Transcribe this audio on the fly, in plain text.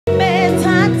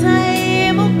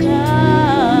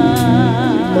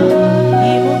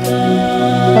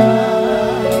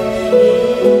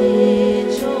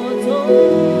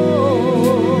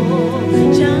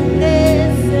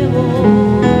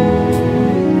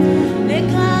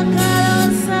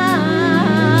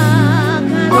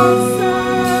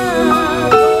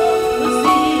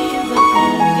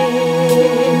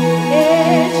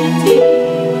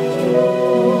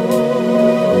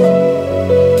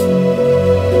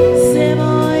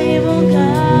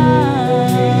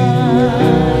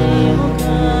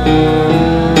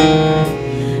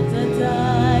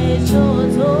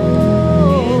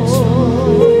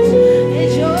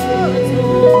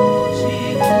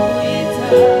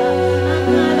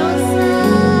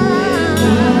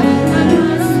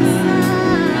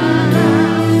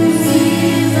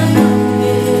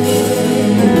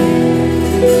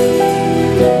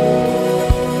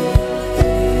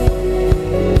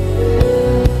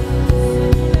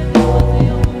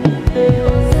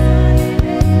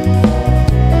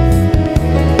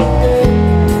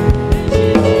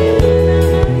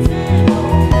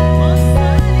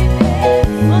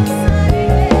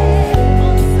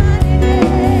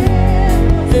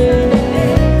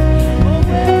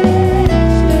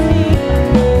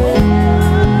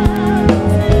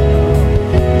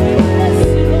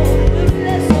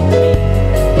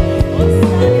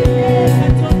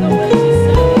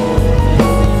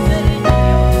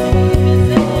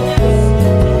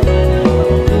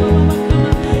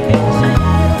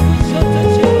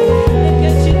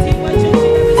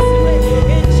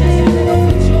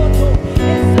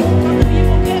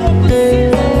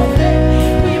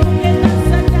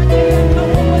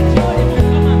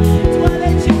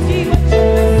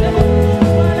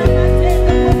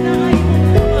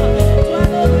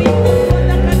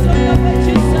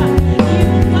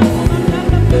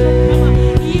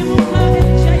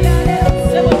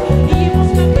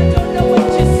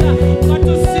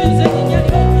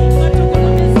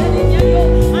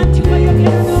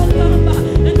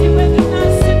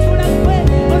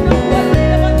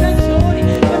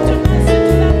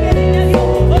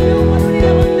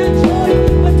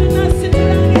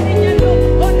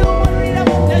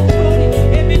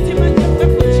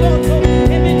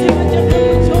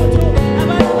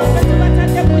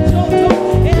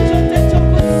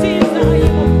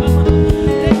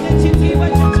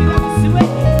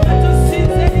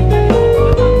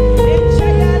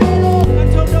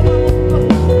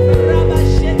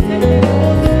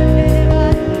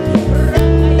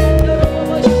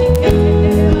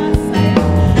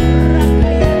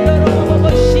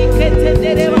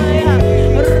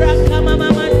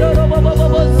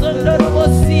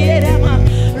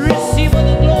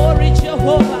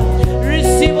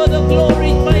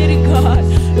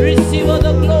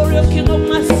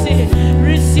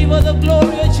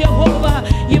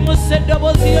tuyimusa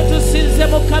eddoboozi lyo tusinze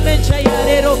Mukama enkya ya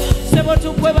leero ssebo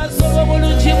tukwebaza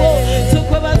olw'obulungi bwo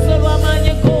tukwebaza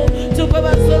olw'amaanyi go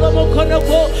tukwebaza olw'omukono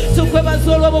gwo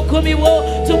tukwebaza olw'obukuumi bwo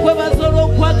tukwebaza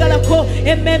olw'okwagala kwo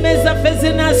emmeeme zaffe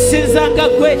zinaasinzanga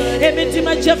gwe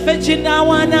emitima gyaffe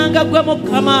ginaawaananga gwe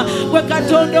Mukama gwe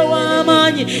Katonda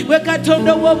ow'amaanyi gwe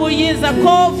Katonda ow'obuyinza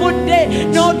koovudde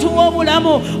n'otuwa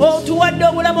obulamu otuwadde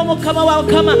obulamu Mukama wa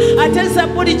Mukama ate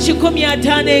Zabbuli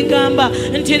 150 egamba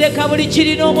nti leka buli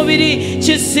kirina omubiri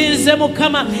kisinze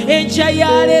Mukama enkya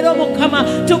ya leero Mukama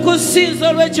tukusinza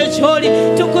olw'ekyo ky'oli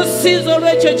tukusinza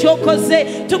olw'ekyo ky'okoze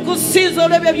tukusinza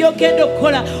olw'ebyo by'ogenda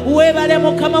okukola weebale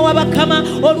Mukama wa bakama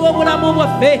olw'obulamu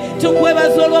bwaffe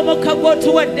tukwebaza olw'omukka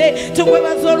gw'otuwadde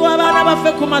tukwebaza olw'abaana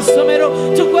baffe ku masomero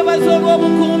tukwebaza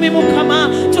olw'obukuumi Mukama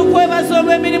tukwebaza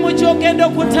olw'emirimu gy'ogenda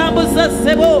okutambuza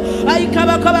ssebo ayi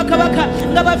kabaka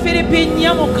nga Bafiripi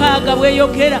 4:6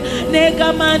 bweyogera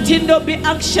negamba nti don't be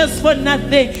anxious for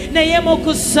nothing naye mu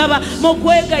kusaba mu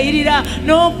kwegayirira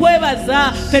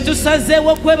n'okwebaza ffe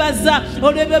tusazeewo okwebaza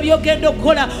olw'ebyo by'ogenda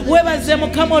okukola weebaze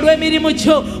Mukama olw'emirimu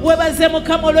gyo weebaze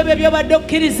Mukama olw'ebyo by'obadde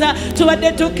okkiriza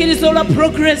tubadde tukkiriza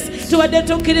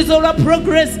olwa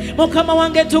progress Mukama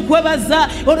wange tukwebaza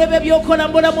olw'ebyo by'okola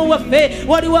mu bulamu bwaffe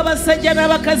waliwo abasajja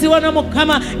n'abakazi wano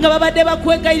Mukama nga babadde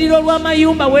bakwegayirira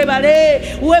olw'amayumba weebale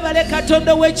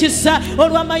Katonda w'ekisa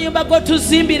olw'amayumba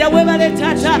g'otuzimbira weebale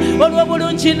Taata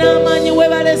olw'obulungi n'amaanyi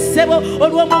weebale ssebo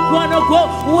olw'omukwano gwo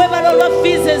weebale olwa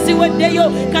fees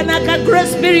eziweddeyo kanaka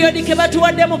grace period ke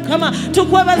batuwadde Mukama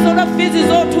tukwebaza olwa fees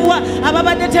z'otuwa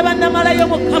ababadde tebannamalayo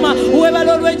Mukama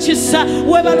weebale olw'ekisa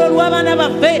weebale olw'abaana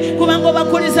baffe kubanga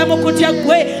obakuliza mu kutya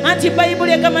gwe anti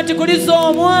Bayibuli egamba nti kuliza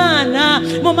omwana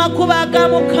mu makubo aga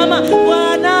Mukama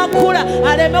bw'anaakula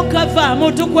aleme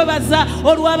okavaamu tukwebaza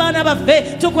olw'abaana baffe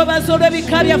tukwebaza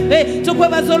olw'ebika byaffe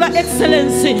tukwebaza olwa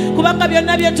excellence kubanga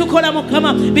byonna bye tukola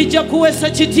Mukama bijja kuweesa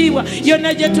kitiibwa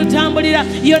yonna gye tutambulira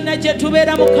yonna gye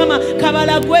tubeera Mukama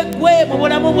kabala gwe mu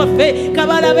bulamu bwaffe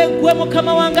kabalabe gwe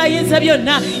Mukama wange ayinza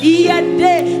byonna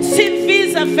yadde si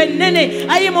visa ffennene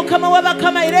ayi Mukama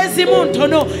w'abakama era ezimu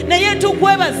ntono naye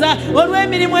tukwebaza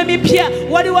olw'emirimu emipya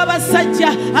waliwo abasajja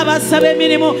abasaba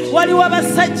emirimu waliwo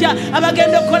abasajja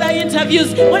abagenda okukola interviews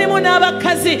mulimu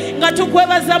n'abakazi nga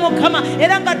tukwebaza Mukama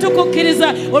era nga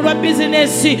tukukkiriza olwa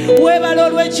bizinesi weebale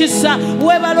olw'ekisa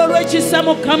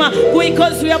Mukama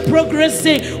because we are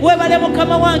progressing weebale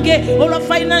Mukama wange olwa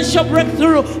financial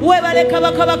breakthrough weebale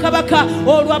kabaka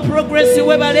olwa progress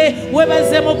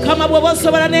weebaze Mukama bw'oba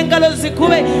osobola n'engalo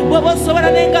zikube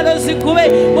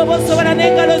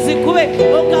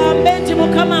ogambe nti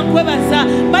Mukama nkwebaza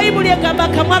Bayibuli egamba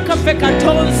akamwa kaffe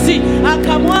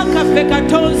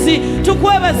katonzi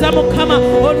tukwebaza Mukama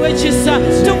olw'ekisa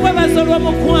tukwebaza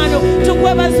olw'omukwano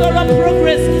tukwebaza olwa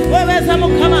progress weebaza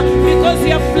Mukama because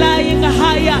you are flying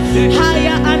higher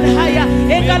and higher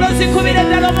engalo zikubire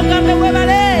ddala omugambe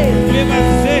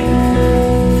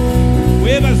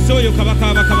weebaze oyo kabaka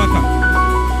abakabaka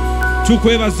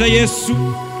tukwebaza Yesu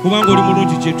kubanga oli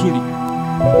mulungi gye tuli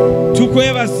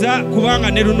tukwebaza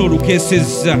kubanga ne luno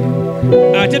olukeesezza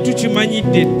ate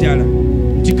tukimanyidde ddala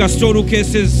nti kasita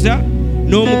olukeesezza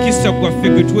n'omukisa gwaffe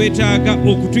gwe twetaaga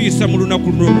okutuyisa mu lunaku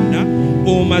lwonna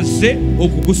omaze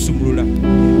okugusumulula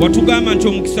watugamba nti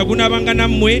omukisa gunaabanga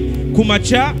nammwe ku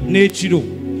makya n'ekiro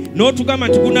n'otugamba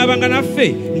nti gunaabanga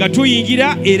naffe nga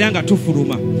tuyingira era nga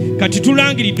tufuluma kati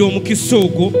tulangiridde omukisa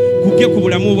ogwo kuke ku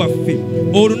bulamu bwaffe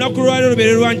olunaku lwaleero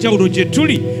lubeere lwa njawulo gye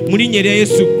tuli mu linnya lya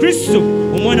Yesu Kristo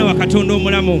omwana wa Katonda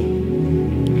omulamu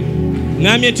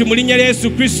ngambye nti mu linnya lya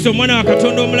Yesu Kristo omwana wa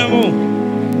Katonda omulamu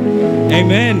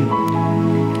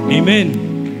amen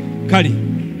kale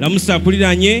lamusa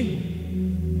akuliranye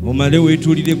omale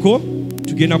weetuulireko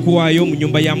tugenda kuwaayo mu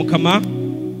nnyumba ya Mukama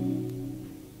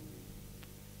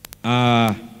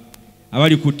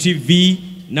abali ku TV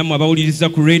nammwe abawuliriza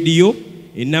ku radio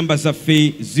enamba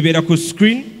zaffe zibeera ku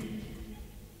screen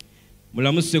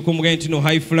mulamuseko mugaye nti no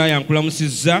high flyer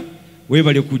nkulamusizza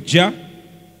weebale kujja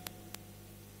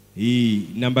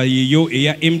namba yeyo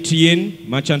eya MTN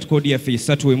merchant code yaffe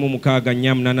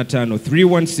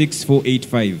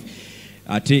 316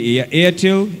 ate eya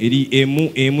Airtel eri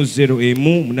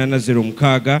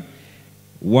M0806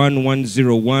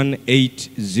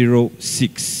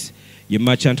 1101 ye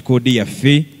merchant code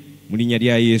yaffe mu linnya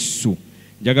lya Yesu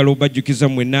njagala obajjukiza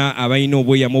mwenna abalina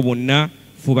obweyamo bonna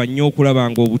fuba nnyo okulaba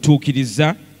nga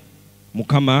obutuukiriza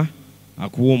Mukama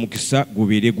akuwa omukisa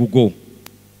gubeere gugo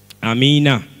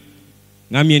amiina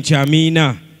ngambye nti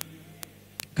amiina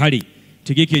kale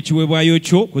tegeka ekiweebwayo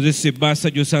kyo kozesa ebbaasa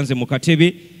gy'osanze mu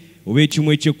katebe oba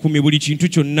ekimu eky'ekkumi buli kintu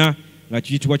kyonna nga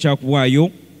kiyitibwa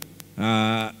kyakuwaayo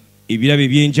ebirabo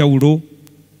eby'enjawulo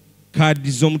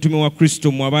kaadi z'omutume wa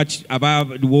Kristo mu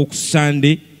abaliwo ku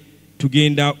Sunday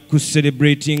tugenda ku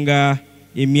celebratinga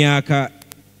emyaka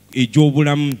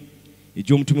egy'obulamu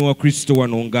egy'omutume wa Kristo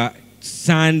wano nga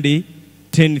Sunday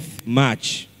 10th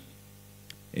March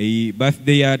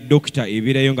birthday ya Dr.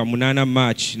 ebeerayo nga 8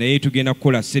 March naye tugenda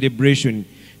kukola celebration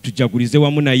tujagulize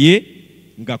wamu naye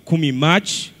nga 10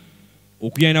 March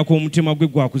okuyanako omutima gwe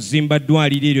gwa kuzimba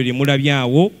ddwaliro eryo lye mulabye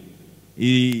awo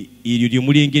eryo lye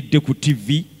mulengedde ku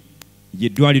TV ye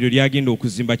ddwaliro lyagenda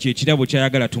okuzimba kyekirabo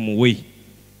kyayagala tumuwe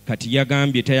kati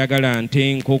yagambye tayagala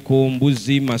nte nkoko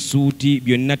mbuzi masuuti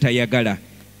byonna tayagala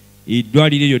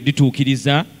eddwaliro eryo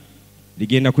lituukiriza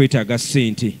ligenda kwetaaga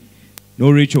ssente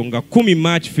n'olwekyo nga 10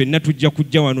 March ffenna tujja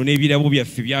kujja wano n'ebirabo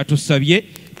byaffe byatusabye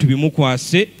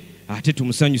tubimukwase ate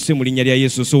tumusanyuse mu linnya lya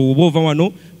Yesu. So oba ova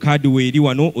wano kaadi weeri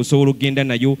wano osobola okugenda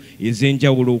nayo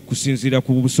ez'enjawulo okusinziira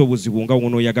ku busobozi bwonga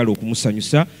wonooyagala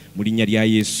okumusanyusa mu linnya lya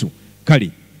Yesu.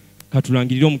 Kale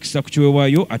katulangirire omukisa ku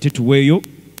kiweebwayo ate tuweeyo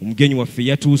omugenyi waffe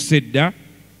yatuuse dda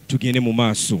tugende mu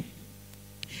maaso.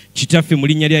 Kitaffe mu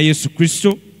linnya lya Yesu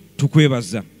Kristo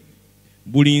tukwebaza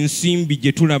buli nsimbi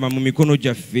gye tulaba mu mikono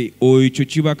gyaffe ekyo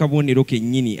kiba kabonero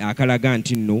kennyini akalaga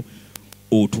nti nno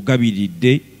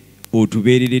otugabiridde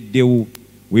otubeerereddewo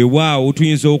weewaawo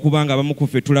tuyinza okuba nga abamu ku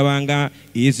ffe tulabanga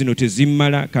zino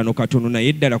tezimmala kano katono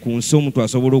naye ddala ku nsi omuntu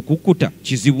asobola okukkuta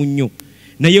kizibu nnyo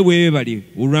naye weebale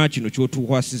olwa kino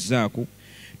ky'otukwasizzaako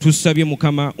tusabye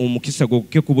Mukama omukisa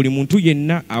gwoguke ku buli muntu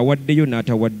yenna awaddeyo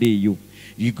n'atawaddeeyo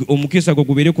omukisa gwo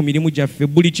gubeere ku mirimu gyaffe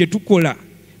buli kye tukola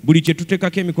buli kye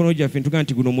tuteekako emikono gyaffe ntugaa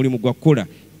nti guno omulimu gwa kukola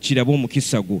kirabe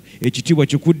omukisa gwo ekitiibwa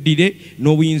kikuddire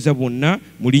n'obuyinza bwonna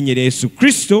mu linnya lya Yesu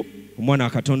Kristo omwana wa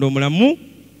Katonda omulamu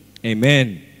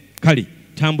amen. Kale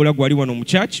tambula gwali wano mu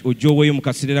church ojja oweeyo mu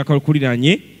kaseera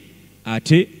kakuliranye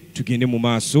ate tugende mu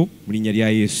maaso mu linnya lya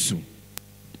Yesu.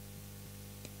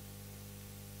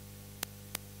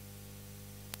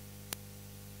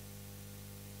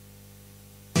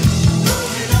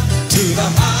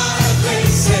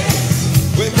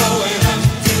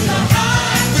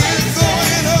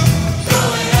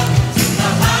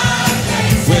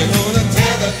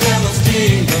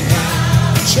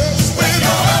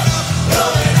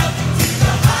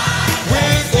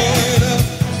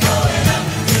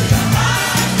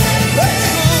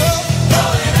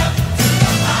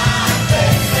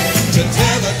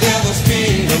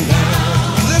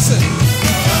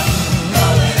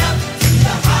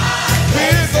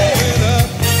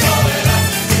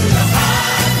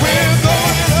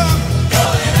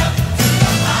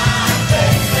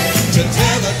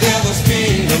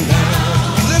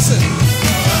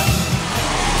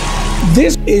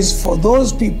 This is for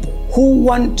those people who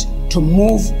want to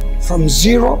move from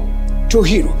zero to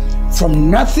hero, from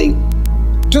nothing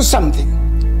to something,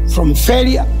 from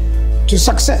failure to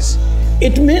success.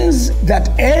 It means that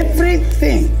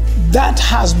everything that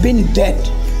has been dead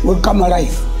will come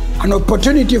alive. An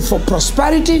opportunity for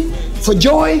prosperity, for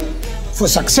joy, for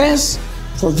success,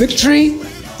 for victory.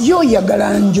 Yo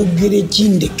yagala njogere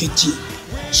kindekechi,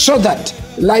 so that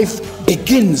life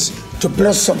begins to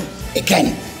blossom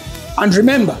again. And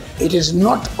remember, it is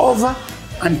not over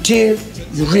until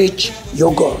you reach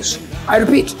your goals. I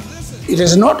repeat, it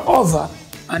is not over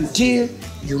until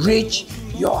you reach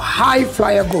your high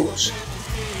flyer goals.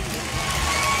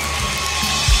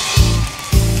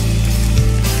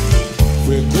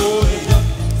 We're going up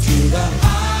to the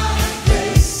high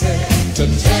places to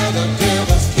tear the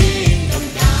devil's kingdom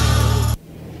down.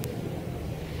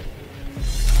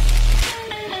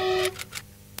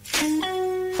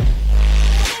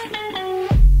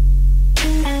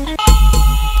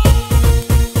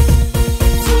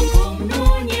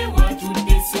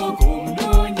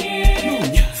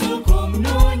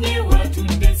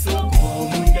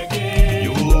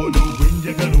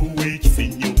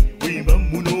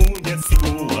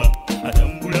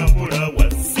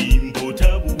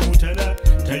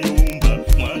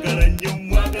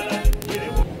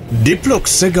 Diplock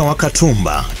Segawa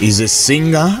Katumba is a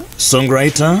singer,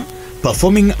 songwriter,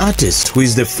 performing artist who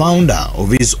is the founder of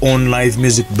his own live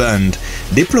music band,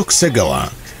 Diplock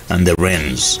Segawa and the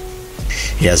Wrens.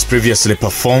 He has previously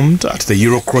performed at the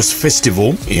Eurocross Festival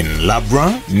in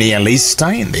Labra, near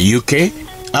Leicester in the UK,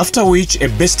 after which a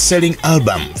best-selling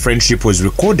album, Friendship, was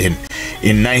recorded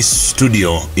in Nice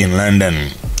Studio in London.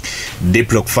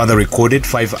 Diplock further recorded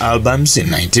 5 albums in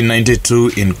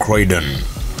 1992 in Croydon.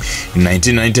 In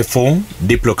 1994,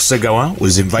 Diplock Segawa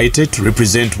was invited to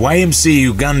represent YMCA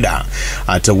Uganda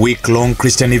at a week-long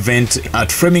Christian event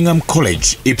at Framingham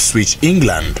College, Ipswich,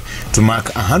 England, to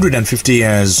mark 150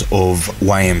 years of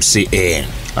YMCA.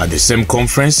 At the same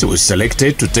conference, he was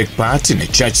selected to take part in a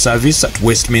church service at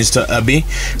Westminster Abbey,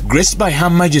 graced by Her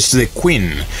Majesty the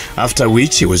Queen, after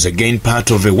which he was again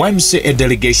part of a YMCA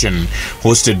delegation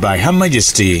hosted by Her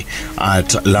Majesty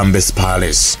at Lambeth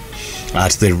Palace.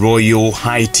 At the Royal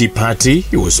High Tea Party,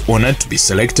 he was honored to be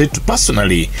selected to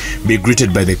personally be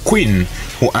greeted by the Queen,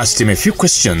 who asked him a few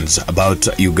questions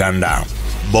about Uganda.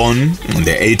 Born on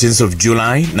the 18th of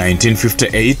July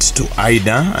 1958 to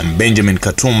Ida and Benjamin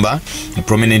Katumba, a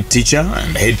prominent teacher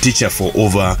and head teacher for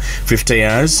over 50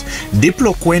 years,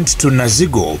 Diplock went to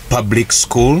Nazigo Public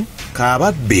School,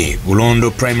 Kababbi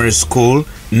Bulondo Primary School,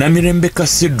 Namirembe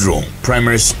Cathedral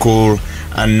Primary School,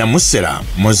 and Namusera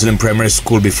Muslim Primary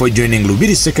School before joining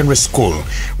Lubiri Secondary School,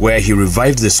 where he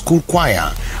revived the school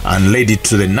choir and led it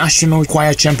to the National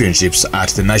Choir Championships at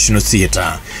the National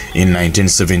Theatre in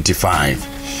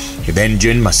 1975. He then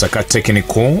joined Masaka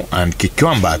Technical and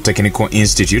Kikwamba Technical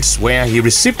Institutes, where he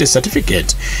received a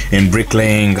certificate in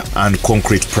bricklaying and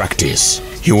concrete practice.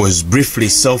 He was briefly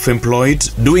self-employed,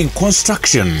 doing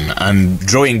construction and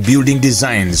drawing building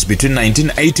designs between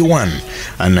 1981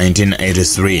 and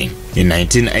 1983. In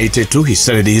 1982, he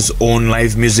started his own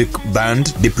live music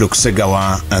band, Diplock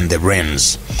Segawa and the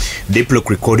Wrens. Diplock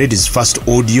recorded his first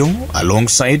audio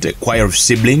alongside a choir of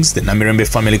siblings, the Namirembe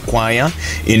Family Choir,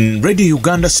 in Radio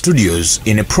Uganda studios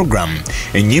in a program,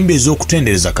 Enyimbe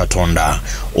z'okutendereza Katonda,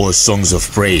 or Songs of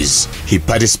Praise. He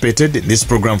participated in this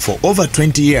program for over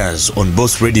 20 years on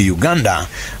both Radio Uganda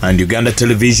and Uganda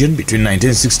Television between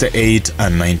 1968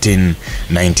 and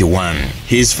 1991.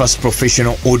 His first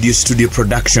professional audio studio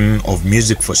production of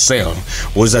music for sale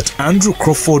was at Andrew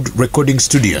Crawford Recording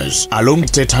Studios along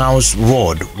State House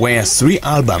Road, where 3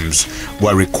 albums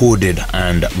were recorded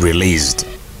and released.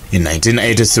 In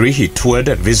 1983, he toured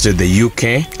and visited the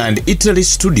UK and Italy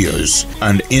studios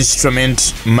and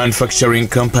instrument manufacturing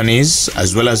companies,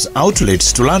 as well as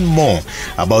outlets, to learn more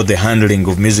about the handling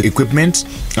of music equipment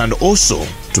and also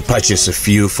to purchase a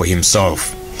few for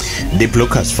himself.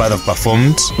 Diplock has further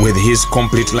performed with his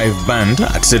complete live band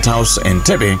at State House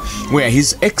Entebbe, where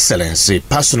His Excellency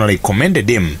personally commended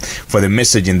him for the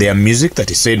message in their music that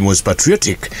he said was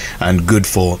patriotic and good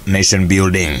for nation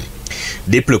building.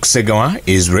 Diplock Segawa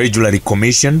is regularly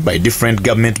commissioned by different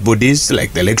government bodies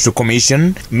like the Electoral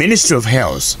Commission, Ministry of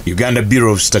Health, Uganda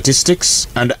Bureau of Statistics,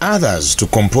 and others to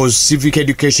compose civic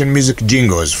education music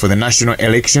jingles for the national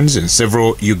elections in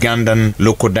several Ugandan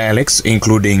local dialects,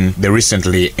 including the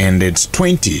recently ended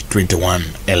 2021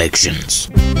 elections.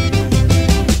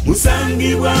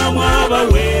 Musangibwamu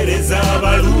abaweereza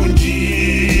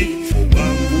abalungi,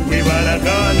 obwangu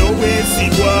balagano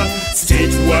bwesigwa,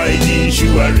 statewide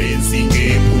insurance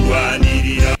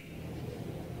ng'ekulwanirira.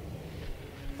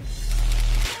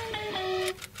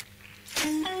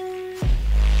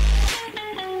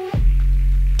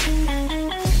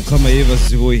 Mukama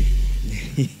yeebazibwe.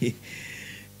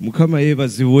 Mukama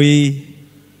yeebazibwe.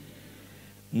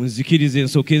 Munzikirize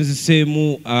nsooke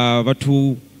nziseemu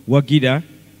abatuwagira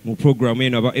mu programu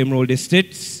eno aba Emerald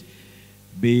Estates,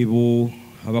 beebo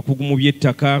abakugu mu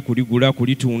by'ettaka, kuligula,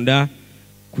 kulitunda,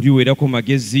 kuliweerako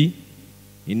magezi.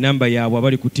 Enamba yaabwe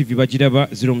abali ku TV bagiraba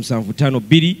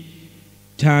 0752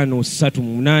 538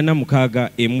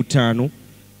 615,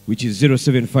 which is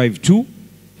 0752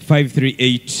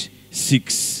 538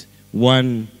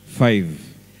 615.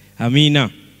 Amina.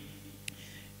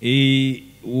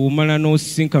 Omala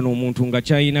n'osinkana omuntu nga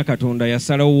kyayina Katonda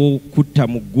yasalawo kutta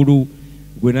mu ggulu,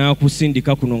 gwe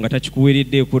n'akusindika kuno nga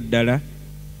takikuweereddeeko ddala,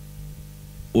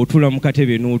 otula mu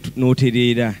katebe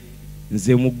n'otereera.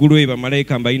 Nze mu ggulu eyo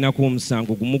bamalayika mbalinako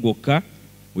omusango gumu gwokka,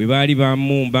 bwe baali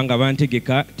bamumba nga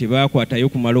bantegeka tebaakwatayo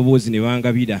ku maloboozi ne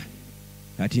bangabira.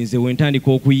 Kati nze bwe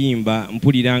ntandika okuyimba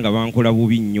mpulira nga bankola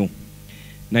bubi nnyo.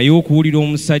 Naye okuwulira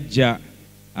omusajja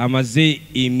amaze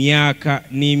emyaka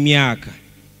n'emyaka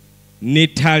ne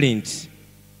talent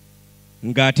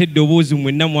ng'ate eddoboozi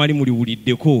mwenna mwali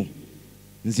muliwuliddeko,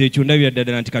 nze ekyo ndabira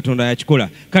ddala nti Katonda yakikola.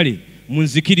 Kale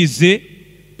munzikirize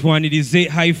twanirize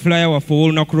high flyer waffe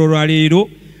olunaku lwaleero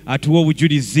atuwa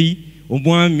obujulizi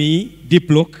omwami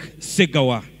Diplock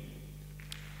Segawa.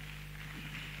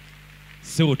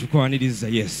 Sebo tukwaniriza,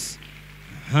 yes.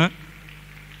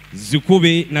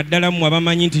 Zikube naddala mmwe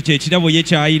abamanyi nti kyekirabo ye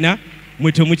kyayina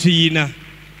mwe temukiyina.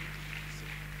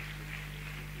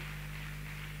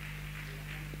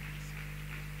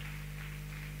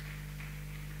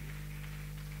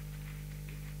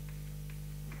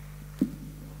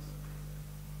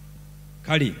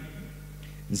 Kale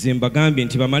nze mbagambye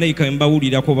nti bamalayika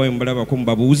mbawulirako bayo mbalabako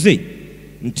mbabuuze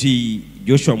nti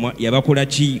Joshua yabakola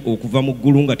ki okuva mu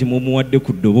ggulu nga temumuwadde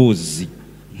ku ddoboozi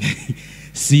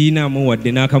siina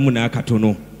muwadde n'akamu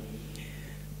n'akatono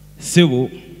sebo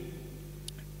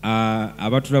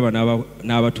abatulaba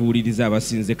n'abatuwuliriza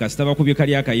abasinze kasita bakubye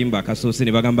kali akayimba akasoose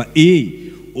ne bagamba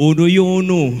ono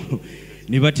y'ono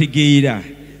ne bategeera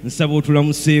nsaba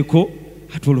otulamuseeko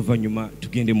ate oluvannyuma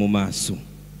tugende mu maaso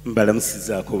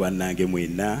mbalamusizaako bannange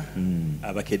mwenna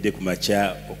abakedde ku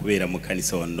makya okubeera mu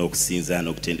kkanisa wonna okusinza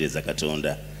n'okutendereza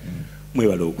Katonda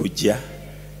mwebala okujja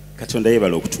Katonda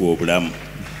yeebala okutuwa obulamu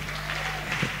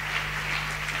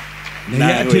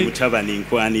naye mutabani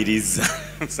nkwaniriza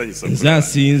nze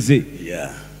asinze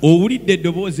owulidde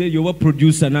eddoboozi eryo oba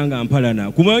producer nanga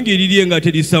mpalana kubanga erirye nga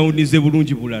terisawunize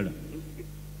bulungi bulala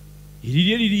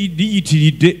erirye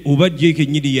liyitiridde oba jjeeko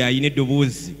ennyini yayina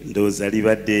eddoboozi ndowooza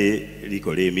libadde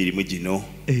likola emirimu gino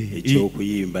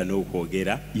ekyokuyimba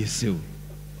n'okwogera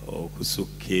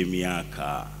okusukka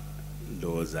emyaka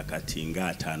ndowooza kati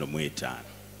nga 55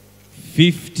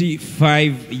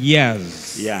 55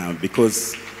 years. Yeah,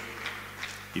 because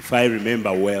if I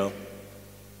remember well,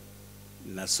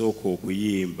 nasoko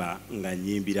okuyimba nga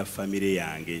nyimbira famire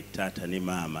yange tata ne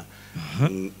mama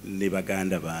ne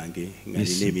baganda bange nga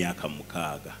nina emyaka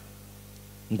 6.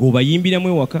 Ng'obayimbiramu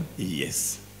ewaka?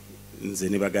 Yes. Nze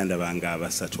ne baganda bange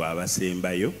abasatu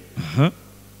abasembayo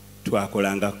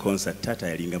twakolanga concert. Tata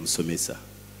yalinga musomesa,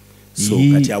 so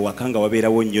kati awakanga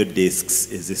wabeerawo nnyo desks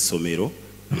ez'essomero.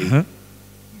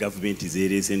 Government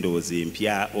zeereze endowooza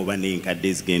empya oba n'enkadde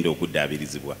ezigenda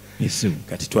okuddaabirizibwa.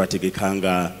 Kati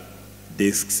twategekanga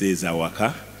desks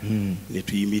ezawaka ne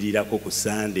tuyimirirako ku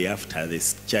Sunday after the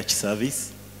church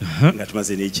service nga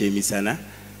tumaze n'ekyemisana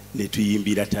ne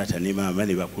tuyimbira tata ne maama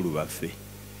ne bakulu baffe,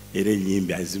 era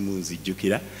ennyimba ezimu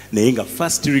nzijjukira, naye nga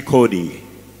first recording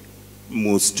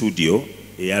mu studio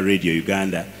eya Radio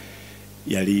Uganda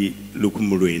yali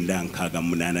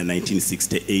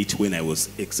 1968 when I was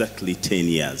exactly 10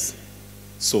 years.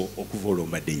 So okuva olwo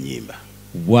mbadde ennyimba.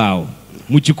 Wow,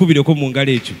 mukikubireko mu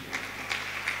ngalo ekyo.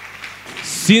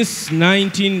 Since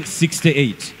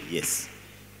 1968. Yes.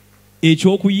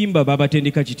 Ekyokuyimba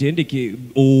babatendeka kitendeke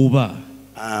oba?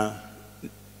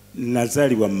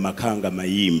 Nazaalibwa mu makanga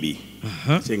mayimbi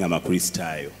ate nga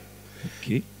makristaayo.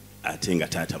 Okay. Ate nga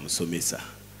taata musomesa.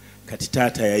 Kati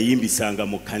taata yayimbisanga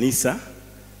mu kanisa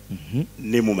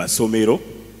ne mu masomero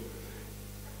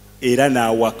era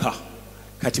n'awaka.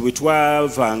 Kati bwe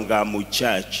twavanga mu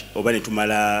church oba ne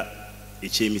tumala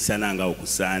ekyemisana nga ku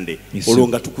Sunday olwo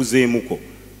nga tukuzeemuko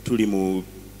tuli mu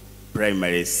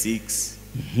primary 6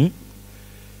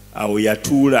 awo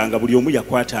yatuula nga buli omu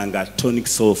yakwatanga tonic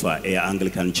sulfur eya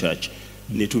Anglican Church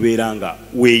ne tubeera nga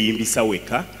weeyimbisa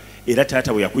weka, era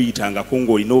taata bwe yakuyitangako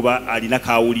ng'olina oba alina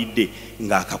kaawulidde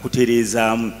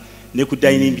ng'akakutereezaamu ne ku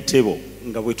dining table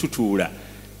nga bwe tutuula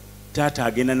taata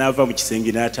agenda n'ava mu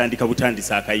kisenge n'atandika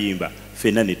butandisa akayimba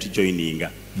ffenna ne tujoininga.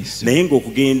 Naye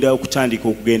ng'okugenda okutandika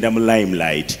okugenda mu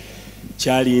limelight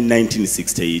kyali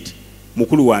 1968.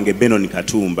 Mukulu wange Benon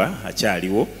Katumba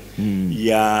akyaliwo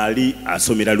yali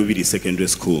asomera Lubiri Secondary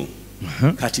School.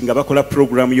 Kati nga bakola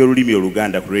programu y'olulimi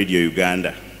Oluganda ku Radio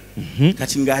Uganda.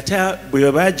 Kati ng'ate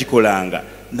bwe baagikolanga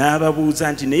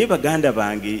n'ababuuza nti naye baganda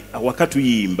bange awaka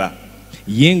tuyimba.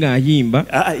 Ye ng'ayimba?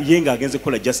 Ye ng'agenze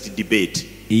kukola just debate.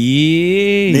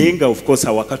 Naye nga of course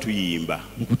awaka tuyimba.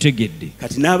 Nkutegedde.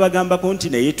 Kati n'abagambako nti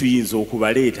naye tuyinza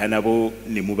okubaleeta nabo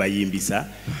ne mubayimbisa.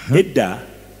 Edda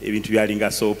ebintu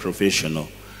byalinga so professional.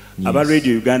 Aba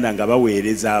Radio Uganda nga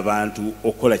baweereza abantu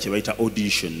okukola kye bayita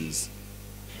auditions.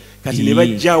 Kati ne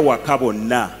bajja waka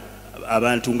bonna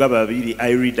abantu nga babiri,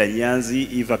 Irida Nyanzi,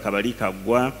 Eva Kabalika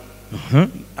Gwa,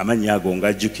 amannya ago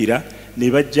ngajjukira,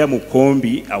 ne bajja mu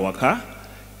kombi awaka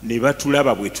ne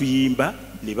batulaba bwe tuyimba.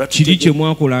 Kiri kye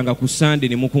mwakolanga ku Sunday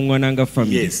ne mukuŋŋaananga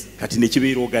family? Yes, kati ne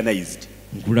kibeera organized.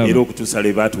 Era okutuusa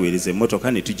lwe baatuweereza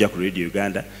emmotoka ne tujja ku Radio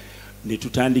Uganda ne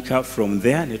tutandika from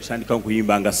there ne tutandika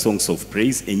okuyimbanga songs of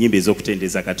praise, ennyimba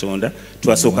ez'okutendeeza Katonda.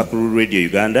 Twasooka ku Radio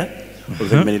Uganda,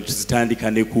 oluvannyuma ne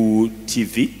tuzitandika ne ku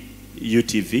TV,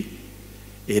 UTV,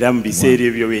 era mu biseera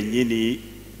ebyo byennyini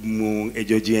mu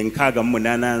egyo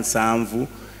gye-687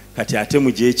 kati ate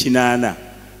mu gye-8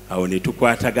 awo ne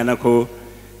tukwataganako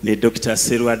ne Dr.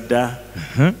 Serwadda,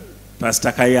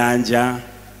 Pastor Kayanja,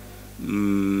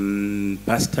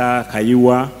 Pastor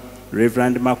Kayiwa,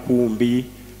 Reverend Makumbi,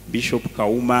 Bishop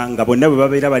Kauma, nga bonna bwe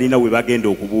babeera balina we bagenda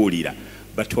okubuulira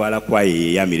batwala kwaya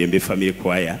eya Mirembe Family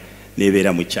Choir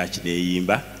nebeera mu church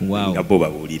neeyimba nga bo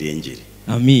babuulira enjiri.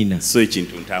 Amina. So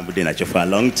ekintu ntambudde nakyo for a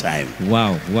long time.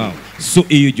 Wow. So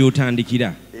eyo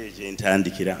gy'otandikira? Eyo gye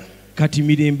ntandikira. kati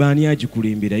mirembe ani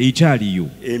agikulembera ekyaliyo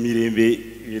emirembe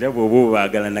era bw'oba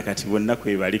obaagalana kati bonna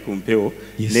kwebali ku mpewo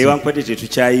Yes, newankubadde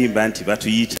tetukyayimba nti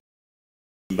batuyita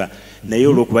naye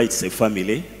olw'okuba it's a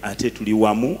family ate tuli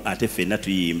wamu ate ffenna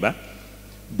tuyimba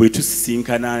bwe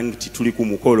tusisinkana nti tuli ku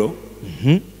mukolo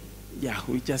yeah,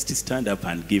 we just stand up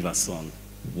and give a song.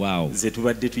 Wow. Ze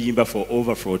tubadde tuyimba for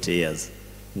over 40 years.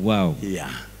 Wow.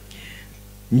 Yeah.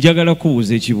 Njagala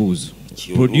kubuuza ekibuuzo.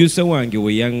 Kibuuzo. Producer wange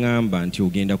we yaŋŋamba nti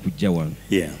ogenda kujja wano.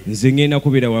 Yeah. Nze ngenda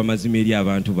kubeera w'amazima eri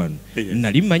abantu bano. Yes.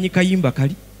 Nali mmanyi kayimba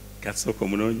kali. Kasoko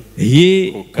munoonyi.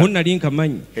 Ko nali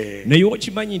nkamanyi. Naye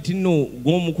okimanyi nti nno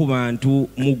g'omu ku bantu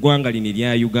mu ggwanga lino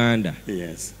erya Uganda.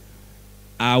 Yes.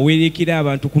 Awerekera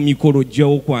abantu ku mikolo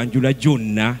gy'okwanjula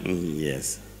gyonna.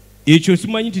 Yes. Ekyo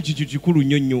simanyi nti kikyo kikulu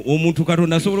nnyo nnyo omuntu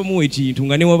Katonda asobola omuwa ekintu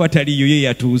nga ne waba taliyo ye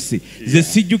yatuuse. Nze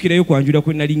sijjukirayo kwanjula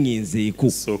kwe nali ŋŋenzeeko.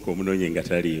 Sooka omunoonyi nga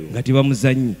taliyo. Nga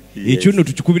tebamuzannyi. Yes. Ekyo nno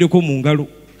tukikubireko mu ngalo.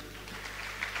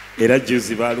 Era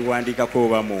juzi baluwandikako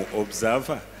oba mu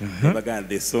Observer bagamba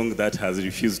the song that has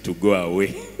refused to go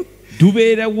away.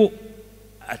 Dubeerawo.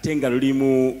 Ate nga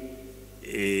lulimu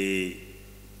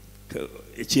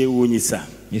ekyewuunyisa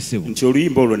nti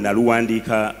oluyimba olwo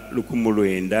naluwandiika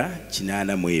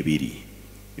 1982.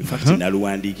 In fact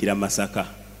naluwandiikira Masaka.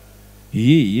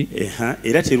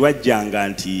 Era terwajjanga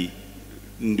nti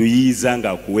nduyiiza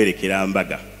nga kuwerekera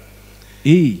mbaga.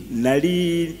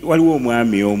 Nali waliwo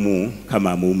omwami omu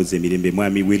kama amuwumuza emirembe,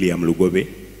 mwami William Lugobe,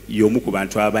 y'omu ku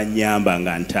bantu abanyamba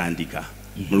nga ntandika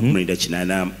mu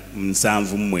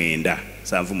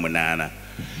 1979.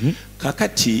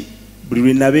 Kakati buli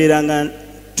lwe nabeeranga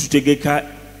tutegeka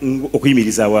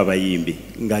okuyimirizaawo abayimbi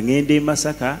nga ngenda e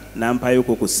Masaka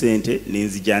nampayoko ku ssente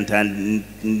nenzija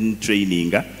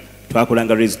traininga,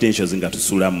 twakolanga residentials nga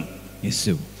tusulamu.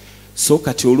 So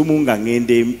kati olumu nga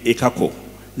ngenda ekako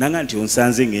nanga nti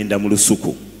onsanze ngenda mu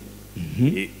lusuku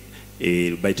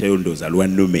bayitayo ndooza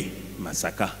Lwannume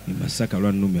Masaka.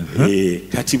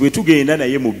 Kati bwe tugenda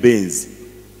naye mu Benz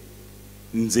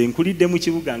nze nkulidde mu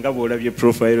kibuga nga bw'olabye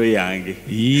profile yange.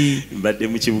 Mbadde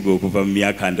mu kibuga okuva mu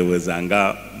myaka ndowooza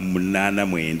nga 8,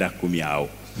 9, 10 awo.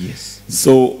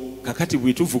 So kakati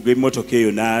bwe tuvuga emmotoka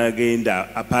eyo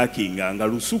n'agenda apaakinga nga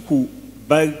lusuku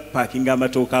bapaakinga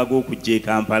amatooka ag'okujja e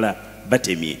Kampala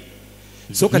batemye.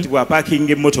 So kati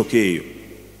bw'apaakinga emmotoka eyo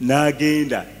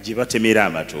n'agenda gye batemera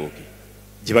amatooke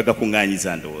gye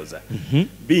bagakuŋŋaanyiza ndowooza.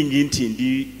 Bingi nti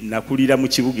ndi nakulira mu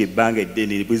kibuga ebbanga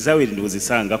eddene bwe zaawera ndowooza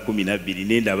essaawa nga 12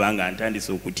 nendaba nga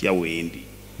ntandise okutya wendi.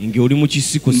 Ng'oli mu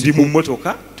kisiko ndi mu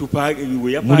mmotoka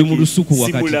muli mu lusuku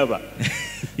wakati. Simulaba.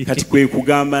 Kati kwe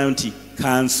kugamba nti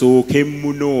kansooke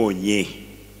munoonye.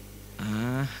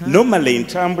 Normally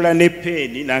ntambula ne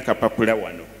peeni n'akapapula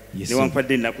wano.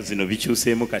 Newankubadde ennaku zino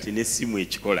bikyuseemu kati n'essimu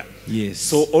ekikola.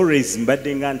 So always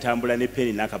mbadde nga ntambula ne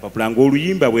peeni n'akapapula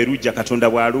ng'oluyimba bwe lujja Katonda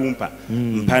bw'alumpa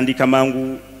mpandika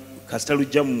mangu kasita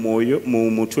lujja mu mwoyo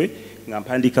mu mutwe nga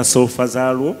mpandika solfa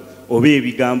zaalwo oba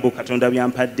ebigambo Katonda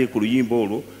byampadde ku luyimba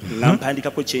olwo nga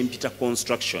mpandikako kyempita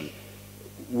construction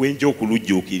wenja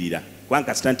okulujjuukirira kubanga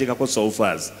kasita nteekako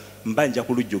solfas mba nja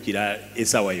kulujjuukira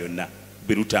essaawa yonna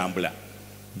bwe lutambula.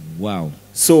 Wow.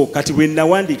 So kati bwe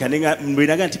nawandiika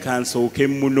mbwenaga nti kansooke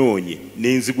munoonye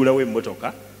nenzigulawo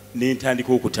emmotoka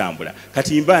nentandika okutambula.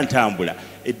 Kati mba ntambula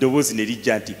eddoboozi ne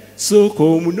lijja nti sooka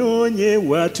omunoonye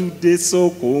watudde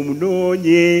sooka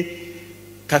omunoonye.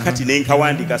 Kakati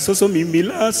nenkawandiika soso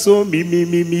mimilaso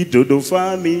mimimimi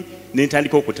dodofami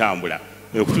nentandika okutambula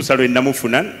okutuusa lwe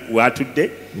namufuna watudde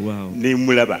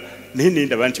nemulaba naye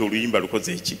nendaba nti oluyimba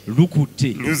lukoze eki lukutte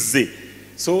luzze.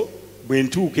 So bwe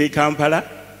ntuuka e Kampala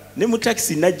ne mu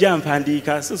taxi najja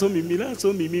mpandiika soso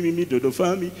mimilaso mimimimi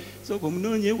dodofami sooka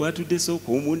omunoonye watudde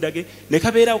sooka omundage ne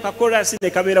kabeerawo kakolasi ne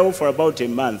kabeerawo for about a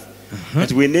month.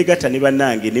 Kati bwe neegatta ne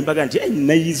bannange ne mbaga nti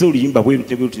nayiza oluyimba bwe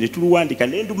ne tuluwandika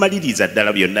ne ndumaliriza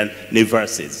ddala byonna ne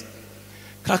verses.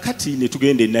 Kakati ne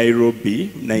tugenda e Nairobi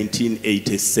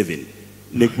 1987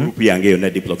 ne group yange yonna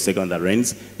Diplock Second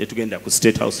Rains ne tugenda ku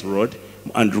State House Road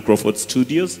mu Andrew Crawford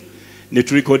Studios ne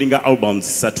turecordinga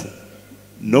albums 3.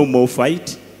 No More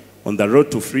Fight, On the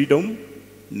Road to Freedom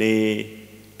ne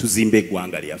Tuzimbe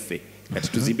Eggwanga Lyaffe.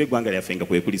 Kati Tuzimbe Eggwanga Lyaffe nga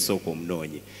kwe kuli sooka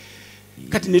omunoonye.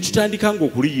 Kati ne tutandika nga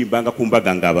okuluyimba nga ku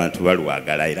mbaga ng'abantu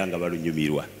balwagala era nga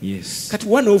balunyumirwa. Kati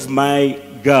one of my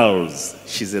girls,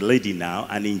 she's a lady now,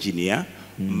 an engineer,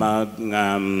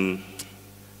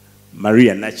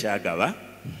 Maria Nakyagaba,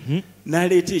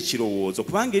 n'aleeta ekirowoozo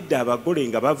kubanga edda abagole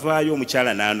nga bavaayo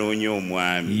omukyala n'anoonya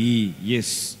omwami.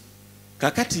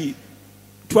 Kakati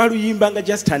twaluyimbanga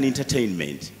just an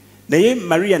entertainment. Naye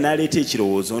Maria n'aleeta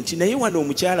ekirowoozo nti naye wano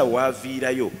omukyala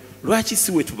waaviirayo lwaki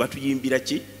si we tuba tuyimbira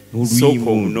ki sooka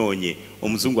omunoonye.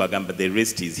 Omuzungu agamba the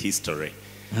rest is history.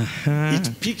 It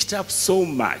picked up so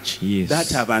much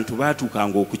that abantu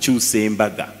baatuukanga okukyusa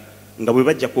embaga nga bwe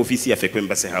bajja ku ofiisi yaffe ku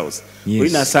Embassy House. Oli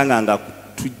nasanga nga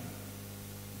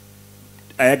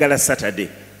ayagala Saturday,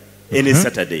 any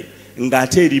Saturday,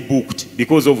 ng'ate eri booked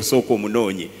because of sooka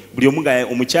omunoonye. Buli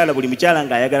mukyala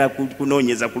ng'ayagala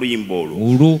kunoonyeza ku luyimba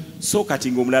olwo. So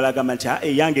kati ng'omulala agamba nti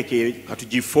eyange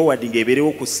katugi forward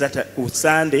ng'ebeerewo ku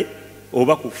Sunday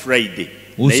oba ku Friday.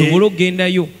 Osobola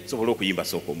okugendayo. Osobola okuyimba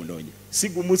sooka omunoonye. Si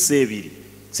gumu seebiri.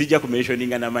 Sijja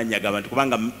kumentioninga n'amannya g'abantu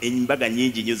kubanga embaga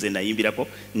nnyingi nnyo ze nayimbirako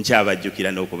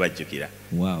nkyabajjukira n'okubajjukira.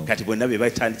 Kati bonna be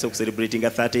batandise okucelebratinga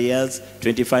 30 years,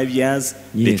 25 years,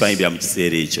 be twayimbira mu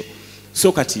kiseera ekyo.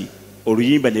 So kati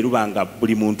oluyimba ne lubanga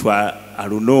buli muntu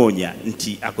alunoonya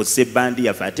nti akozesa ebbandi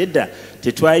yaffe ate edda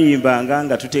tetwayimbanga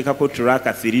nga tuteekako track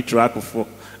 3 track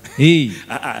 4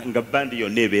 nga bandi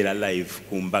yonna ebeera live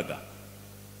ku mbaga.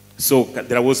 So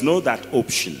there was no that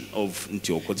option of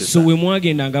nti okozesa. So we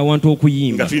mwagendanga awantu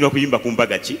okuyimba nga tulina okuyimba ku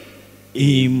mbaga ki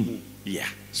yeah.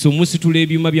 So musitula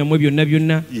ebyuma byammwe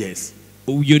byonna yes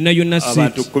yonna set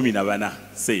abantu 14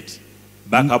 set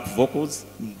backup vocals,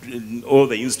 all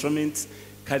the instruments.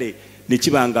 Kale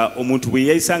nekibanga omuntu bwe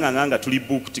yayisanga nga tuli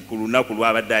booked ku lunaku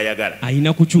lwabadde ayagala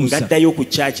ayina kukyusa ngaddayo ku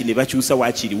church ne bakyusa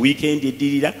waakiri weekend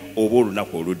eddirira oba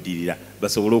olunaku oluddirira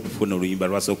basobole okufuna oluyimba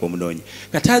lwasooka omunoonye.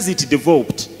 Kati as it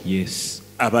developed,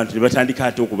 abantu ne batandika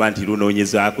ate okuba nti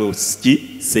lunoonyezaako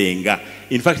senga.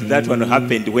 In fact that one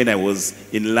happened when I was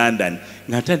in London.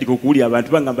 Nga ntandika okuwulira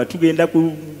abantu bangamba tugenda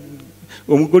ku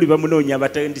omugoli bamunoonya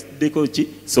abatandiddeko ki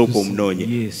sooka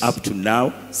omunoonye. Up to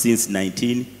now since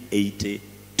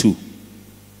 1982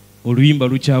 oluyimba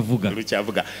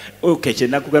lukyavuga. Okay, kye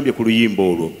nakugambye ku luyimba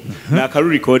olwo naakalu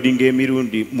recording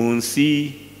emirundi mu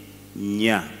nsi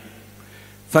 4.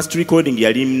 First recording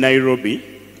yali in Nairobi,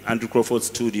 Andrew Crawford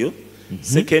studio.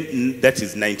 Second, that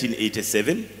is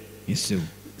 1987. Yes, sir.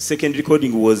 Second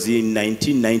recording was in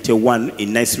 1991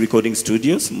 in Nice Recording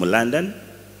Studios, London.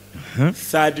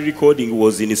 Third recording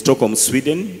was in Stockholm,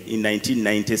 Sweden in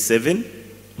 1997.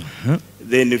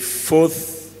 Then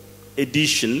fourth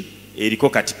edition, eriko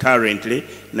kati currently,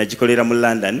 nagikolera mu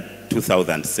London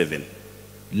 2007.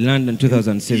 London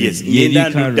 2007. Yes, ngenda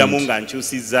nduddamu nga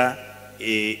nkyusiza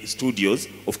studios,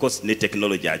 of course ne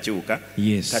technology akyuka.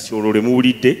 Yes. Kati olwo lwe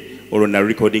muwulidde olwo na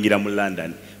recordingira mu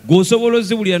London. Gwosobola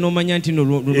oziwulira n'omanya nti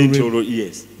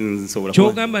yes,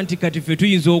 kyogamba nti kati ffe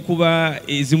tuyinza okuba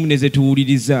ezimu ne ze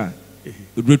tuwuliriza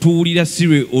lwe tuwulira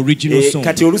si original song.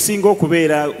 Kati olusinga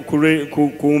okubeera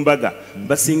ku mbaga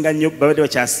basinga nnyo babadde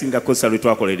bakyasingako sa lwe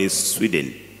twakolera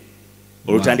Sweden.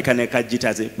 Olutandika ne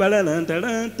kajita ze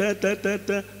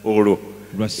olwo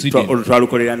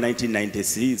twalukolera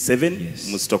 1997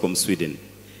 mu Stockholm, Sweden.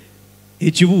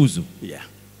 Ekibuuzo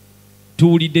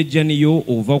tuwulidde jjaniyo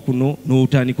ova kuno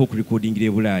n'otandika okurekodingira e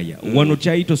Bulaaya. Wano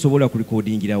kyali tosobola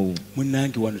kurekodingirawo.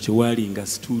 Munnange wano tewalinga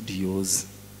studios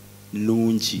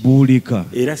nungi buulika.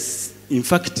 Era in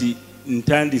fact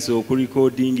ntandise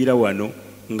okurekodingira wano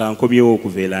nga nkomyewo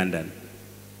okuva e London.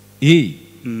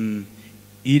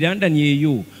 E London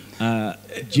eyo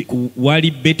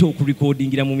wali beto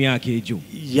okurekodingira mu myaka egyo?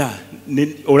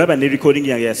 Olaba ne recording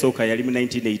yange yasooka yali mu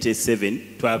 1987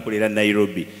 twakolera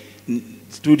Nairobi.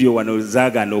 Studio wano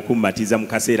zaagaana okummatiza mu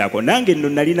kaseera ako. Nange nno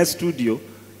nalina studio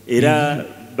era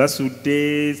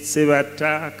basudde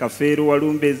Sebata, Kafeero,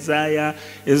 Walumbe, Ezaaya,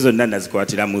 ezo zonna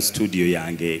nazikwatira mu studio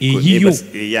yange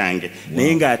yange.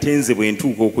 Naye ng'ate nze bwe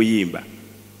ntuuka okuyimba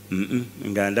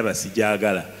nga ndaba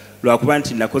sijaagala lwakuba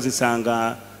nti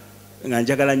nakozesanga nga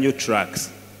njagala nnyo tracks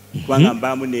kubanga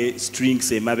mbaamu ne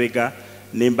strings emabega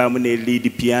ne mbaamu ne lead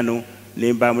piano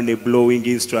ne mbaamu ne blowing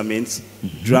instruments,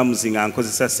 drums nga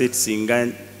nkozesa sets nga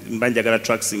mba njagala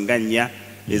tracks nga 4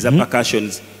 eza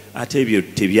percussions. Ate ebyo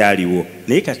tebyaliwo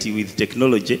naye kati with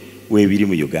technology weebiri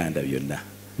mu Uganda byonna.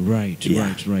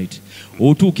 Right.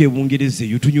 Otuuka e Bungereza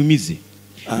eyo tunyumize.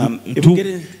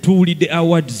 Tuwulidde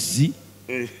awards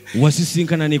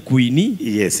wasisinkana ne Queen?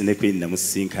 Yes, ne Queen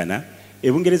namusisinkana.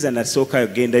 E Bungereza nasooka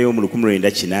gendayo mu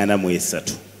 1983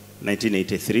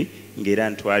 1983 ng'era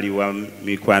ntwalibwa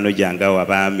mikwano gyange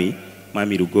abaami,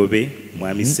 Mwami Lugobe,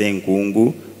 Mwami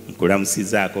Senkungu,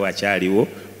 nkulamusizaako akyaliwo,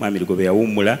 Mwami Lugobe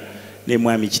yawummula ne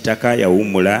Mwami Kitaka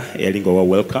yawummula eyalinga wa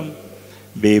welcome.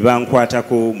 Be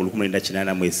bankwatako mu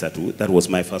 1983. That was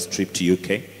my first trip to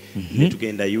UK.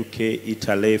 Tugenda UK,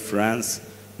 Italy, France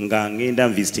nga ngenda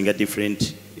visiting a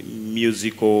different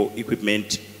musical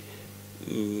equipment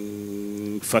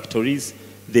factories,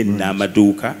 then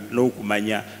n'amaduuka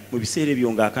n'okumanya mu biseera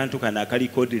ebyo ng'akantu kano akali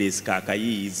cordless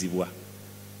kaakayiyizibwa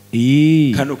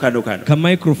kano ka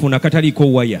microphone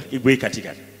akataliko waya bwe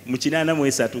katikati mu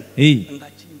 83 Hey. nga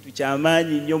kintu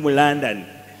kyamaanyi nnyo mu London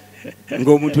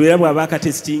ng'omuntu era bw'aba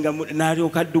akatesitinga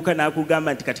n'alyoka adduka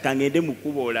n'akugamba nti kati kangende mu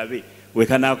kkubo olabe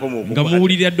wekanaakoma nga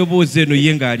muwulira ddoboozi eno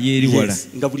ye ng'ali eri wala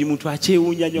nga buli muntu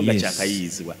akyewuunya nnyo nga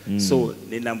kyakayiiyizibwa so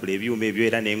ne nambula ebyuma ebyo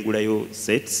era n'engulayo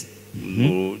sets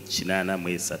mu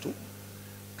 83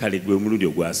 kale gwe omulundi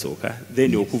ogwasooka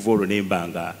then okuva olwo nemba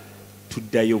nga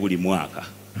tuddayo buli mwaka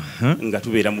nga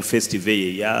tubeera mu festival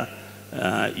eya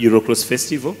Eurocross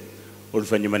Festival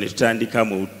oluvannyuma ne tutandika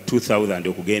mu 2000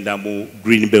 okugenda mu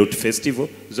Green Belt Festival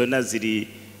zonna ziri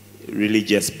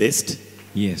religious based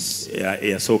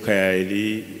eyasooka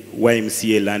yali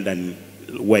YMCA London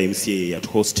YMCA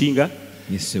yatuhostinga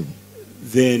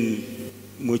then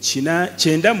mu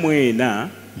 94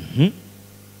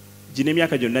 gino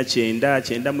emyaka gyonna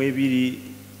 92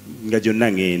 nga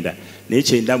gyonna ngenda naye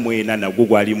 94 nagwo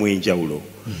gwalimu enjawulo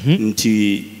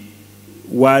nti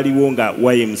waliwo nga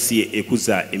YMCA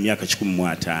ekuza emyaka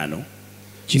 15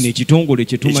 kino ekitongole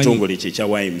ekitongole ekya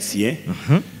YMCA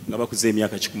nga bakuza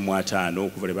emyaka 15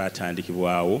 okuva lwe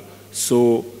batandikibwawo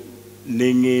so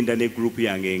nengenda ne group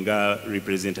yange nga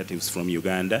representatives from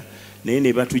Uganda naye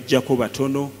ne batujjako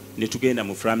batono ne tugenda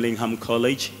mu Framlingham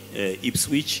College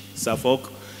Ipswich Suffolk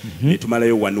ne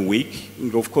tumalayo 1 week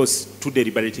of course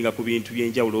tudeliberatinga ku bintu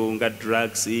byenjawulo nga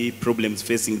drugs problems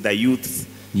facing the youth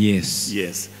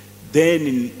yes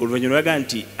then oluvannyuma lwaga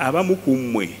nti abamu ku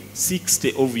mmwe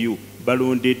 60 of you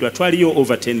balondeddwa twaliyo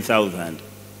over 10,000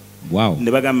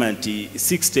 ne bagamba nti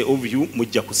 60 of you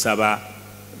mujja kusaba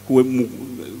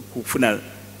kufuna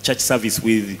church service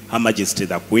with Her Majesty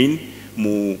the Queen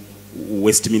mu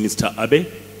Westminster Abbey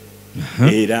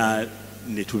era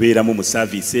ne tubeeramu mu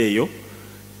service eyo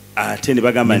ate ne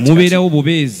bagamba nti mubeerawo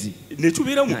bubeezi ne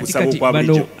tubeerawo mu kusaba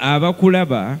okwabulijjo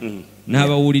abakulaba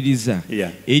n'abawuliriza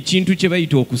ekintu kye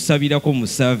bayita okusabirako mu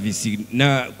saavisi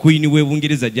na Queen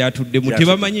w'Ebungereza gyatuddemu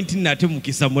tebamanyi nti nate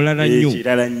mukisa mulala nnyo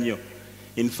kirala nnyo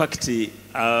in fact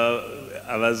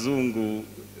abazungu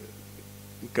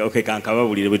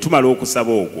kankababulire bwe tumala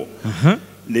okusaba okwo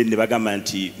ne bagamba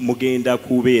nti mugenda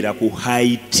kubeera ku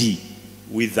Haiti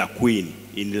with the Queen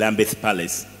in Lambeth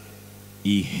Palace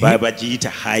bagiyita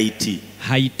Haiti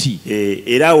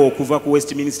era okuva ku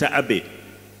Westminster Abbey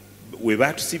we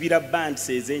batusibira bands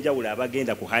ez'enjawulo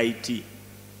abagenda ku Haiti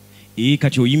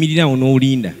kati oyimirirawo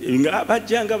n'olinda nga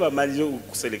bajjanga bamaliza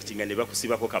okuselectinga ne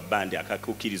bakusibako ka band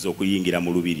akakukkiriza okuyingira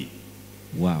mu lubiri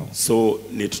so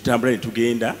ne tutambula ne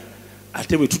tugenda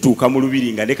ate bwe tutuuka mu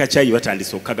lubiri nga ne kacyayi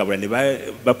batandise okukagabula ne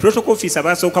ba protocol officer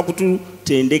basooka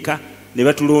kututendeka ne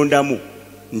batulondamu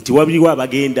nti wabiriwo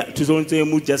abagenda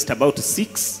tuzonzeemu just about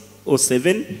 6 or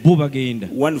 7 bo bagenda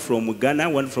one from Ghana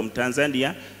one from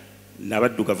Tanzania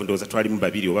n'abaddugavu ndowooza twalimu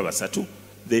 2 oba 3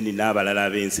 then n'abalala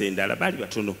ab'ensi endala baali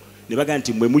batono ne baga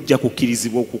nti mwe mujja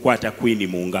kukkirizibwa okukwata Queen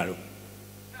mu ngalo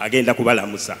agenda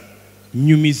kubalamusa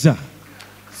nyumiza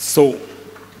so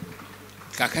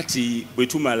kakati bwe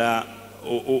tumala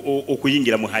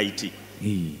okuyingira mu Haiti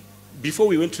before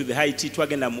we went to the Haiti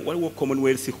twagenda waliwo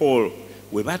Commonwealth Hall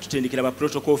we batutendekera ba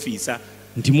protocol officer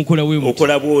nti mukola we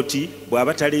okola bwoti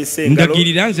bw'aba taleese engalo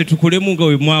ngagirira nze tukolemu nga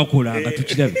we mwakola nga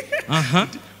tukirabe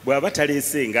bw'aba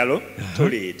taleese engalo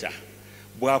toleeta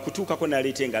bwakutuukako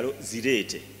n'aleeta engalo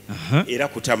zireete era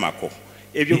kutamako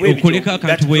ebyo okoleka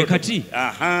akantu bwe kati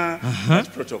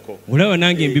protocol olaba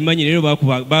nange mbimanyi leero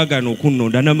baagaana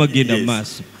okunnonda n'amagenda mu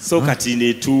maaso so kati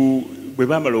ne bwe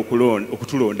baamala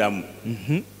okutulondamu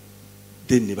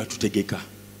then ne batutegeka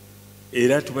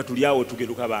era tuba tuli awo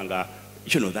tugeruka banga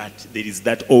you know that there is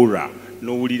that aura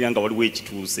n'owulira nga waliwo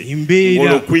ekituuse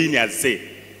olwo Queen azze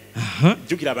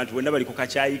jjukira abantu bonna bali ku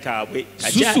kacyayi kaabwe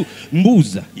susu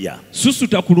mbuuza susu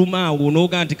takuluma awo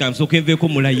n'oga nti kansooka enveeko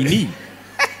mu layini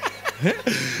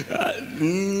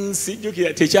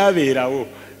sijjukira tekyabeerawo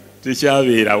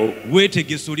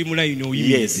weetegese oli mu layini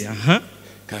oyimirize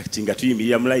kati nga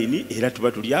tuyimirira mu layini era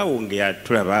tuba tuli awo nga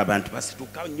tulaba abantu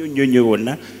basituka nnyo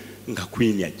bonna nga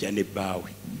Queen ajja ne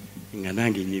bbaawe nga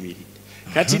nange nyimiridde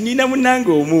kati nina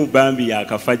munange omu bambi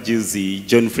yakafa juzi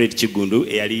John Fred Kigundu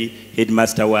eyali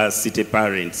headmaster wa City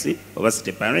Parents oba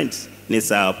City Parents ne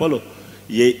Sir Apollo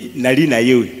nali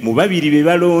naye mu 2 be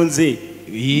balonze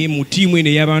mu tiimu eno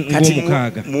ey'abantu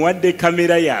ng'omukaaga muwadde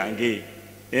kamera yange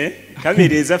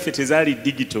kamera ezaffe tezaali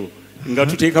digital nga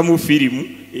tuteekamu firimu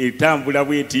etambula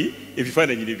bweti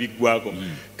ebifaananyi ne biggwako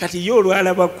kati ye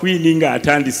olwalaba Queen nga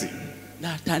atandise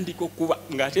n'atandika okuba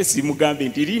ng'ate simugambe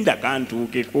nti linda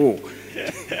kantuukeko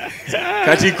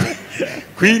kati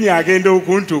Queen agenda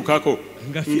okuntuukako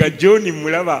nga John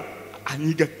mulaba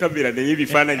anyiga kamera naye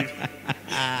ebifaananyi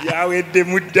byawedde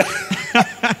mudda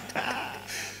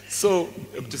so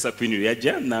okutuusa Queen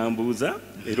yajja n'ambuuza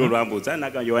Era olwambuuza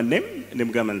n'agamba your name ne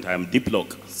mugamba nti I'm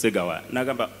Diplock Segawa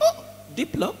n'agamba oh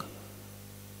Diplock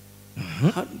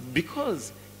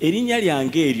because erinnya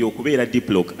lyange eryo okubeera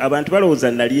Diplock abantu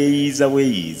balowooza nalyeyiiza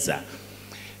bweyiiza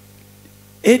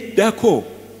eddako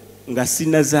nga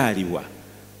sinazaalibwa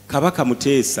Kabaka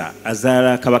Muteesa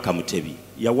azaala Kabaka Mutebi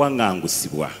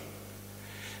yawaŋŋangusibwa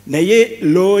naye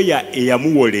looya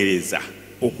eyamuwolereza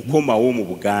okukomawo mu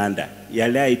Buganda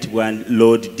yali ayitibwa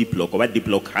Lord Diplock oba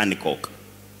Diplock Hancock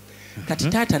kati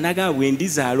taata n'agamba bwe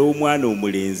ndizaala omwana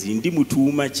omulenzi ndi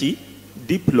mutuuma ki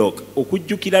Diplock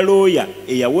okujjukira looya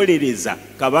eyawolereza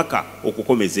kabaka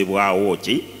okukomezebwawo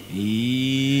ki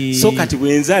so kati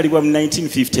bwe nzaalibwa mu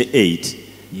 1958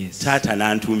 taata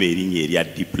n'antuuma erinnya erya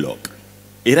Diplock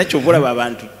era ky'olaba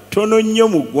abantu tono nnyo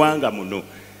mu ggwanga muno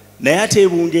naye ate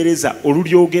Bungereza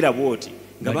olulyogera bw'oti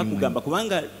nga bakugamba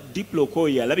kubanga Diplock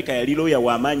oyo alabika yali looya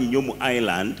w'amaanyi nnyo mu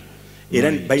Ireland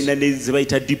era balina ne ze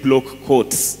bayita Diplock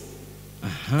courts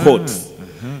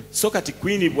so kati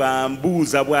Queen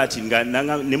bw'ambuuza bw'ati nga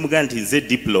ne mugamba nti nze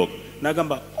Diplock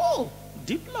n'agamba oh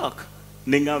Diplock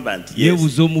ne ngamba nti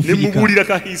yes ne mubuulira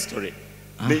ka history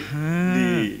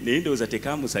naye ndowooza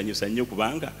tekamusanyusa nnyo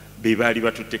kubanga be baali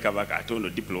batutte kabaka ate ono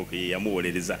Diplock ye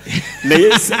yamuwolereza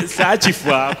naye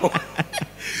saakifaako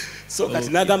so kati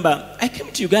n'agamba I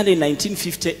came to Uganda in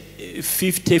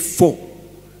 1954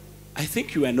 I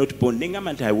think you were not born.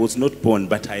 Nengamant, I was not born,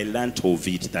 but I learnt of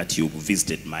it that you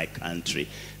visited my country.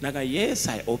 Naga, yes,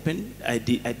 I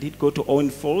did go to Owen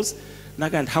Falls.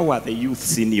 Naga, and how are the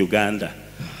youths in Uganda?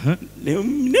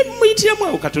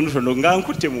 Nemuyitiramu katonotono nga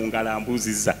nkutte mu ngalo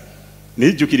ambuuziza.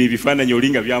 Nejjukira ebifaananyi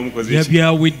olinga byamukoze ki?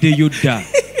 Byaweddeyo dda.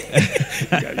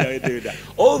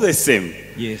 All the same.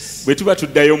 Yes. Bwe tuba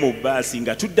tuddayo mu bbaasi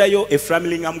nga tuddayo e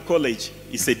Framingham College.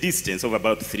 It's a distance of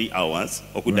about 3 hours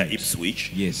okudda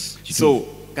Ipswich. Yes. So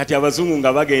kati abazungu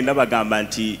nga bagenda bagamba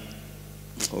nti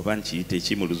oba nkiyite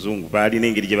ki mu luzungu baalina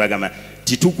engeri gye bagamba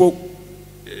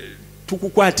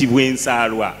tukukwatibwa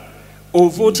ensaalwa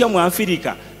ova otya mu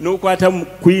Afirika n'okwata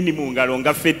Queen mu ngalo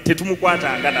nga ffe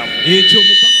tetumukwatanga namu.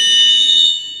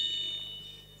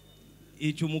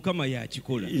 Ekyo Mukama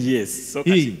yakikola. Yes. So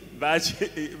kati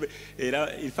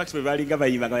in fact we balinga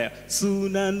bayimba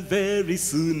soon and very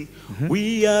soon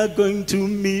we are going to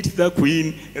meet the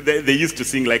Queen. They used to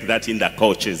sing like that in the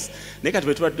coaches. Ne kati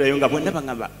betwaddayo nga bwenda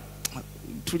bangamba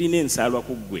tulina ensaalwa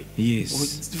ku ggwe.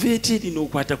 Yes. Ffe tulina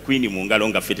okwata Queen mu ngalo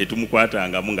nga ffe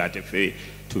tetumukwatanga ng'ate ffe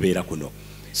tubeera kuno.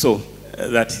 So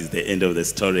that is the end of the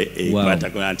story.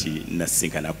 Kwatagona nti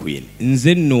nasinkana Queen.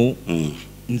 Nze nno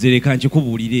nzereka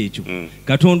nkikubuulira ekyo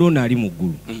Katonda ono ali mu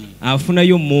ggulu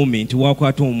afunayo moment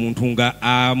wakwata omuntu nga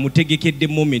amutegekedde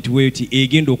moment weti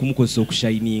egenda okumukozesa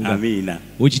okushayininga. Amiina.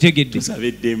 Okitegedde?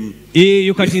 Tusabeddemu.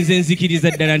 Eyo kati nze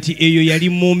nzikiriza ddala nti eyo yali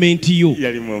moment yo.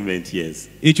 Yali moment, yes.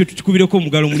 Ekyo tukikubireko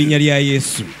omugalo mu linnya lya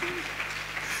Yesu.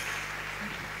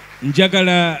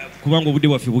 Njagala kubanga obudde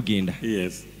bwaffe bugenda.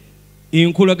 Yes.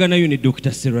 Enkolaganayo ne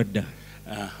Dr. Serwadda.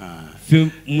 Fe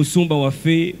musumba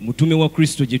waffe mutume wa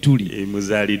Kristo gye tuli.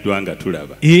 Muzaaliddwa nga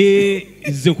tulaba.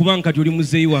 Nze kubanga kati oli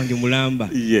muzeeyi wange mulamba.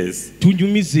 Yes.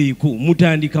 Tunyumizeeko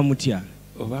mutandika mutya?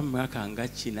 Oba mwaka nga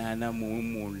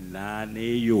 88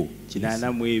 eyo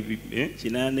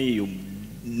 88 eyo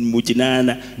mu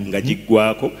 8 nga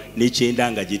giggwako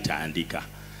n'ekyenda nga gitandika.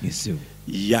 Yes.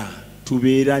 Ya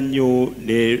tubeera nnyo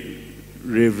ne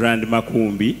Reverend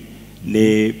Makumbi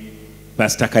ne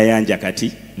Pastor Kayanja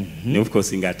kati ne of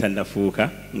course nga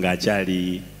tandafuuka nga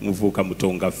akyali muvuuka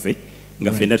mutonga ffe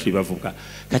nga ffenna tuli bavuuka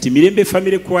kati Mirembe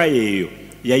Family Choir eyo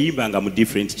yayimbanga mu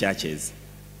different churches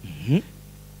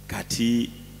kati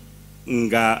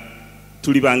nga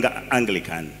tuli banga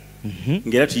Anglican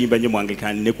ngera tuyimba nnyo mu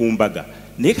Anglican ne ku mbaga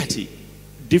naye kati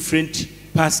different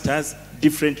pastors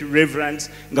different reverends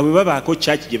nga bwe babaako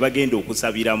church gye bagenda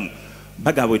okusabiramu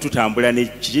bagamba bwe tutambula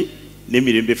neki ne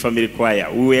Mirembe Family Choir.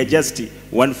 We were just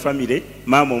one family.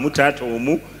 Mama omutaata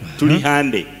omu tuli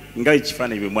hande nga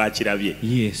ekifaananyi bwe mwakirabye.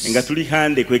 Yes. Nga tuli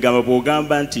hande kwegamba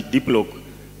bw'ogamba nti Diplock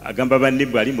agamba banne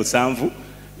bali 7.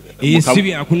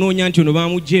 Sibi akunoonya nti ono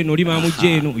baamujja eno oli baamujja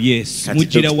eno. Yes.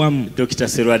 Mujjira wamu. Dr.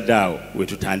 Serwaddaawo we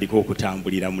tutandika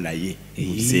okutambuliramu naye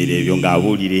mu biseera ebyo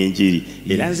ng'abuulira enjiri.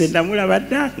 Era nze ndamulaba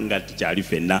dda nga tukyali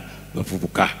ffenna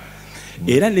bavubuka.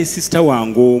 Era ne sister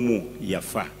wange omu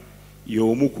yafa.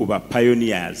 Y'omu ku ba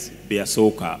pioneers be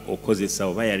yasooka okozesa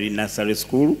oba yali nursery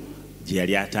school gye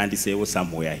yali atandiseewo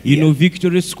somewhere here. Ino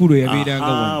Victory School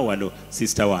yabeeranga wano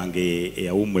sister wange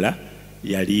eyawumula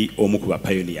yali omu ku ba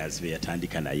pioneers be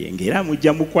yatandika naye ng'era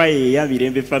amujja mu kwaya eya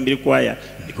Mirembe Family Choir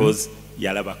because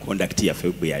yalaba conduct yaffe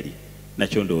bwe yali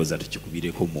nakyo ndowooza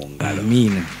tukikubireko mu ngalo.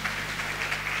 Amiina.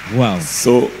 Wow.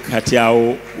 So kati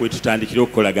awo wetutandikira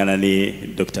okukolagana ne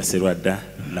Dr. Serwadda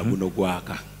na guno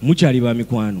gwaka. Mukyali ba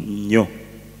mikwano. Nnyo.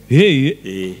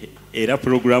 Era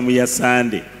programu ya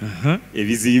Sunday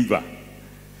ebizimba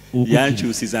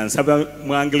yankyusiza nsaba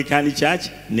mu Anglican Church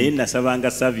naye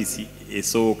nasabanga service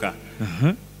esooka.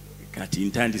 Kati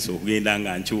ntandise okugenda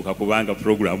nga nkyuka kubanga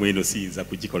programu eno siyinza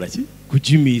kugikola ki?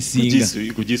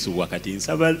 Kugimisinga. Kugisuwa kati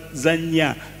nsaba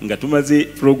zanya nga tumaze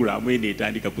programu eno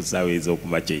etandika ku ssaawa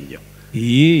ez'okumakya ennyo.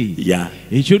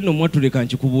 Ekyo nno mwatuleka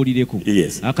nkikubuulireko.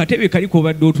 Akatebe kali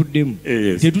k'obadde otuddemu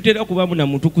tetutera kubaamu na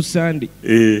muntu ku Sande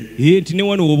nti ne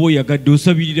wano oba oyagadde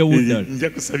osabirirawo ddala. Nja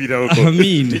kusabirawo.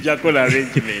 Amiina. Tujja kukola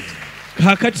arrangement.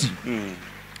 Kaakati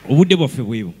obudde bwaffe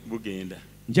bwebo bugenda.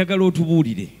 Njagala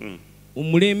otubuulire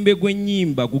omulembe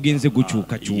gw'ennyimba gugenze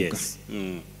gukyukakyuka.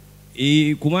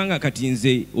 Kubanga kati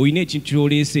nze olina ekintu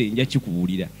kyoleese nja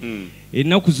kikubuulira.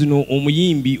 Ennaku zino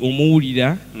omuyimbi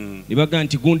omuwulira ne baga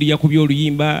nti gundi yakubye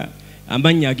oluyimba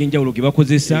amannya ag'enjawulo ge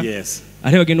bakozesa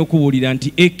ate bagenda okubuulira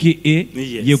nti AKA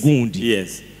ye gundi.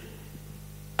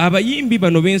 Abayimbi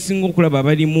bano bensinga okulaba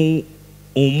abalimu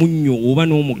omunnyo oba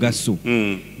n'omugaso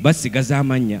basigaza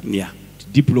amannya.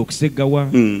 Diplock Segawa,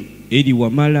 Eri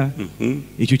Wamala,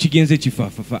 ekyo kigenze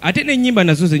kifaafafa. Ate n'ennyimba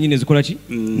nazo zennyini zikola ki?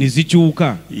 Ne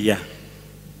zikyuka.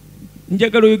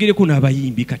 Njagala oyogereko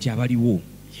n'abayimbi kati abaliwo.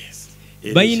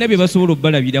 Bayina bye basobola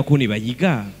obbalabirako ne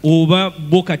bayiga oba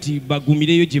bo kati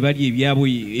bagumireyo gye bali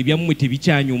ebyabwe ebyammwe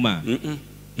tebikyanyuma.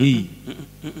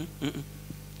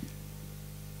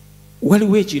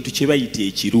 Waliwo ekintu kye bayita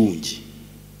ekirungi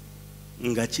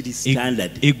nga kiri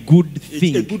standard. A good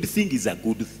thing. A good thing is a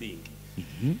good thing.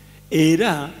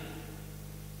 Era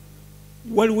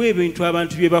waliwo ebintu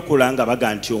abantu bye bakola nga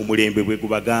baga nti omulembe bwe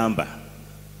gubagamba.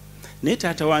 Naye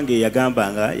taata wange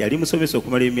yagambanga yali musomesa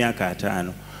okumala emyaka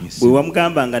 5. Bwe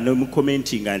wamugambanga ne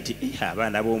mukomentinga nti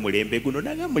abaana b'omulembe guno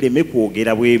naga muleme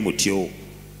kwogera bwe mutyo.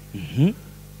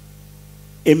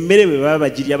 Emmere bwe baba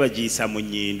bagirya bagiyisa mu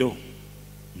nnyindo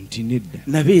nti nedda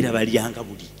nabeera balyanga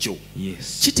bulijjo.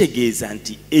 Kitegeeza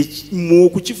nti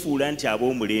okukifuula nti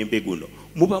ab'omulembe guno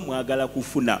muba mwagala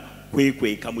kufuna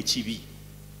kwekweka mu kibi.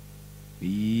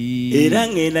 Era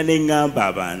ngenda ne ngamba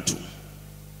abantu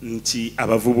nti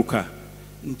abavubuka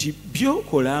nti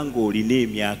byokola ng'olina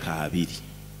emyaka 2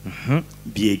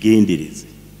 byegendereze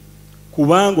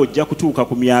kubanga ojja kutuuka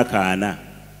ku myaka 4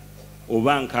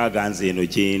 oba 6 nze eno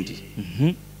gyendi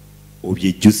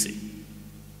obyejjuse.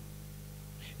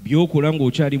 Byokola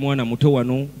ng'okyali mwana muto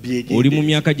wano oli mu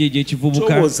myaka gye egy'ekivubuka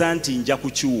tolowooza nti nja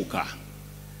kukyuka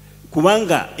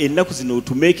kubanga ennaku zino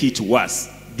to make it worse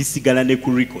bisigala ne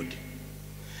ku record.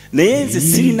 Naye nze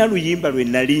sirina luyimba lwe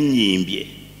nali nnyimbye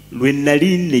lwe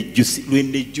nali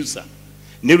nejjusa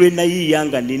ne lwe nayiiya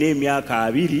nga nina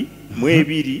emyaka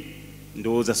 22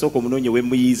 ndowooza sooka omunoonye we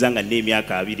muyiiza nga nina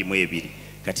emyaka 22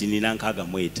 kati nina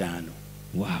 65.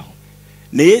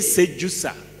 Naye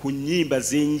sejjusa ku nnyimba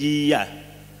zenjiiya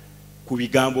ku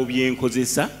bigambo bye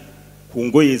nkozesa ku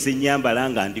ngoye zenyambala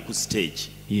nga ndi ku stage.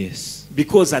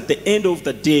 Because at the end of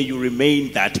the day you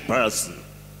remain that person.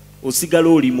 Osigala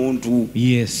oli muntu.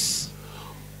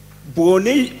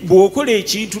 Bw'okola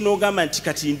ekintu n'ogamba nti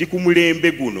kati ndi ku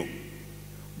mulembe guno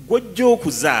gw'ojja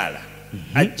okuzaala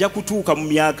ajja kutuuka mu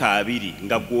myaka 2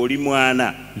 nga gw'oli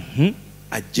mwana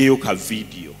ajjeyo ka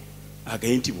vidiyo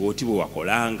agaye nti bw'oti bwe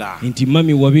wakolanga nti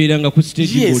mami wabeeranga ku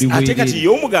stage bw'oli bwere. Ate kati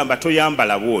y'omugamba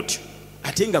toyambala bw'otyo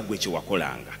ate nga gwe kye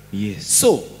wakolanga.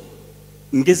 So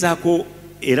ngezaako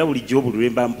era bulijjo buli lwe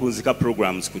mba mpunzika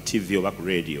programs ku TV oba ku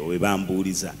radio we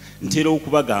bambuuliza ntera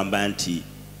okubagamba nti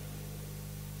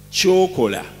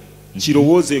kyokola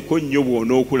kirowoozeeko nnyo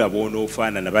bw'onookula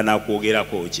bw'onoofaanana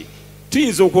banaakwogeraako ki.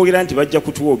 Tuyinza okwogera nti bajja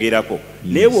kutwogerako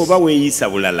naye bw'oba weeyisa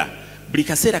bulala buli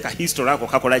kaseera ka history ako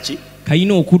kakola ki?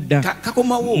 Kayina okudda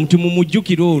kakomawo nti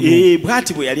mumujjukire olwo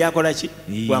bw'ati bwe yali akola ki?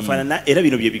 Bwafaanana era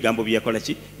bino bye bigambo bye yakola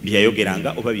ki? Bye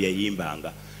yayogeranga oba bye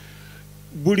yayimbanga.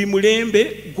 Buli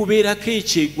mulembe gubeerako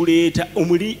ekyeguleeta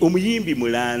omuyimbi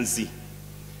mulanzi.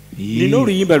 Nina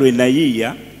oluyimba lwe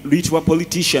nayiiya luyitibwa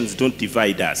Politicians Don't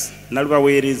Divide Us.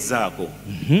 Nalubaweerezaako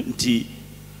nti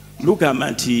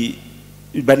lugamba nti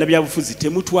bannabyabufuzi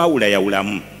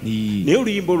temutwawulayawulamu. Naye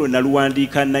oluyimba olwo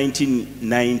naluwandiika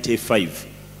 1995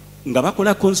 nga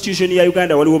bakola constitution ya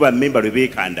Uganda waliwo bammemba lwe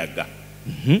beekandaga.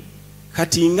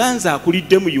 Kati nga nze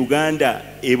akulidde mu Uganda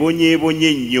ebonyeebonye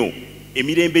ennyo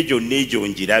emirembe gyonna egyo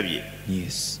ngirabye.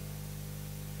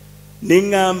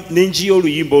 Nenjiya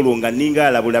oluyimba olwo nga ninga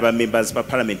alabula ba members ba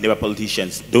parliament ne ba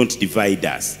politicians don't divide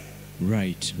us.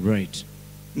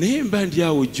 Naye mba ndi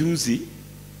awo juzi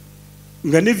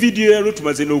nga ne video yalwo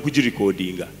tumaze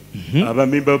n'okugirikodinga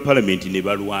abamemba ba parliament ne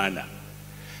balwana.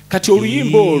 kati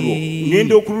oluyimba olwo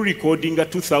ngenda okulurecordinga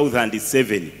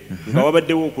 2007 nga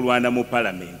wabaddewo okulwana mu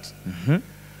parliament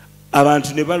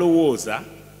abantu ne balowooza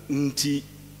nti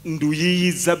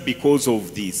nduyiyiza because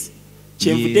of this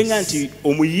kyenvudde nga nti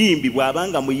omuyimbi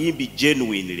bw'abanga muyimbi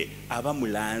genuinely aba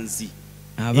mulanzi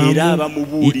era aba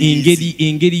mubuulirizi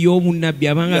engeri y'obunnabbi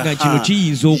abanga kino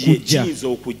kiyinza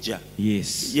okujja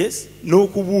yes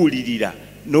n'okubuulirira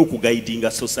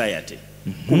n'okugaidinga society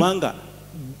kubanga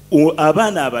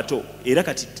abaana abato era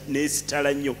kati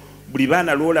neesitala nnyo buli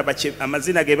baana lwolaba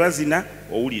amazina ge bazina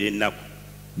owulira ennaku.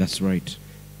 That's right.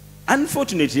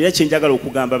 Unfortunately era kyenjagala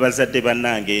okugamba bazadde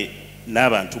bannange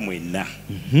n'abantu mwenna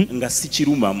nga si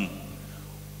kirumamu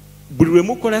buli lwe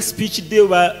mukola speech day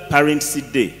oba parents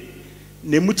day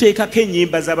ne muteekako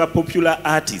ennyimba z'aba popular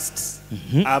artists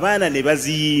abaana ne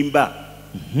baziyimba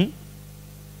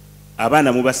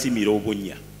abaana mubasimira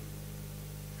obunnya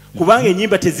kubanga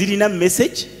ennyimba tezirina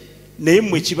message naye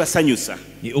mmwe kibasanyusa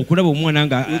okulaba omwana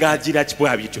ng'agira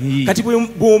kibwabityo kati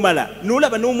bw'omala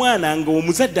n'olaba n'omwana nga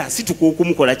omuzadde asituka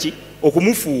okumukola ki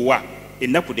okumufuuwa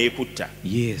ennaku n'ekutta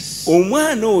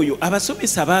omwana oyo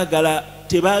abasomesa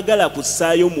tebaagala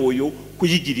kussaayo mwoyo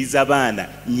kuyigiriza baana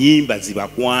nnyimba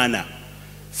zibakwana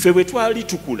ffe bwe twali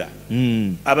tukula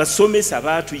abasomesa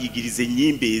baatuyigiriza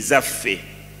ennyimba ezaffe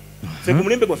ffe ku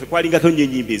mulembe gwaffe kwalingako nnyo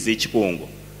ennyimba ez'ekikongo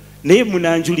naye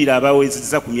munanjulira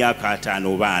abawezezza ku myaka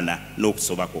 5 baana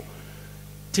n'okusobako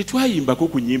tetwayimbako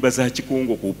ku nnyimba za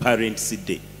kikongo ku parents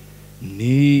day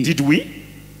did we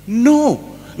no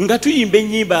nga tuyimba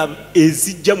ennyimba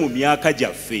ezijja mu myaka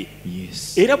gyaffe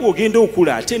era bw'ogenda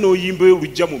okula ate n'oyimba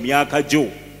olujja mu myaka gyo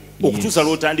okutuusa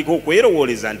lw'otandika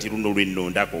okwerowooleza nti luno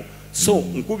lwennondako so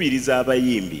nkubiriza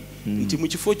abayimbi nti mu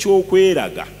kifo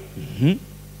ky'okweraga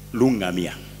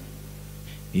luŋŋamya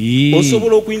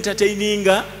osobola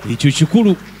okuentertaininga ekyo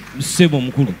kikulu ssebo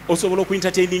omukulu osobola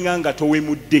okuentertaininga nga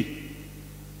towemudde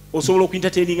osobola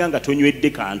okuentertaininga nga tonywedde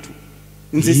kantu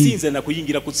nze sinza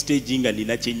nakuyingira ku stage nga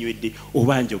nina kyenywedde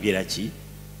oba njogera ki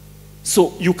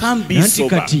so you can't be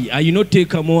sober kati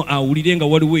ayinoteekamo awulire nga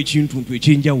waliwo ekintuntu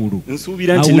ekyenjawulo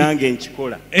nsuubira nti nange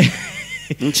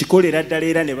nkikolera ddala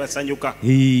era ne basanyuka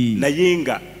naye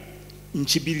nga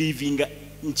nkibelievinga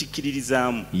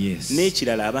nkikiririzaamu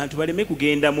n'ekirala abantu baleme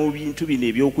kugenda mu bintu bino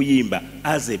ebyokuyimba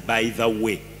as a by the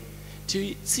way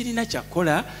sirina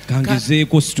kyakola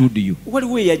kangezeeko studio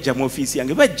waliwo eyajja mu ofiisi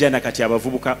yange bajja nakati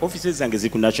abavubuka offices zange ziri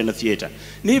ku National Theatre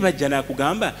naye bajja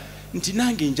nakugamba nti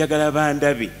nange njagala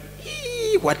bandabe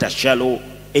what a shallow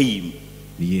aim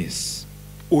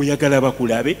oyagala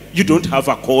bakulabe you don't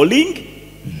have a calling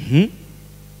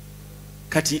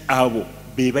kati abo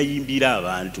be bayimbira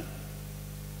abantu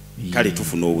kale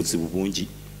tufuna obuzibu bungi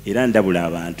era ndabula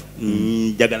abantu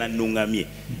njagala nnuŋŋamye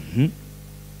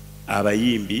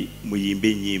abayimbi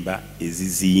muyimbe ennyimba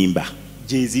eziziyimba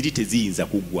gye ziri teziyinza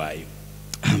kuggwayo.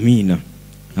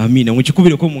 Amiina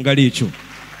mukikubireko mu ngalo ekyo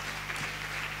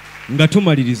nga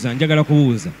tumaliriza njagala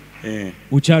kubuuza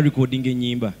ukya recording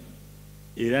ennyimba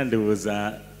era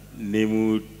ndowooza ne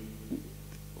mu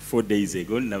 4 days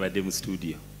ago nabadde mu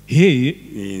studio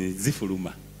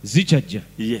zifuluma zikyajja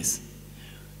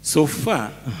so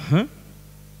far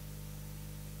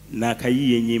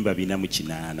nakayiye ennyimba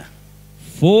 408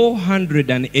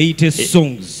 480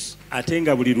 songs ate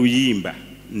nga buli luyimba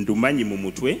ndumanyi mu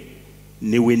mutwe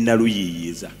ne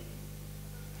wennaluyiyiza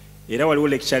era waliwo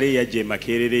lecture eyajja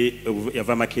Makerere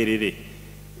yava Makerere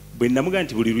bwe namuga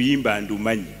nti buli luyimba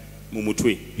ndumanyi mu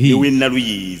mutwe ne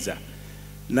wennaluyiyiza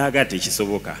naagate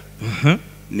ekisoboka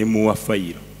ne muwa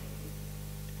fayiro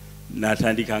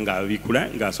n'atandika nga abikula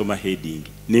ng'asoma heading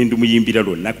n'endumuyimbira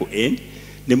lwonna ku end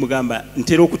ne mugamba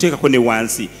ntera okuteekako ne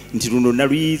wansi nti luno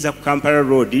naluyiyiza ku Kampala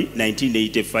Road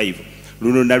 1985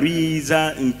 luno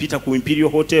naluyiyiza mpita ku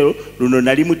Imperial Hotel luno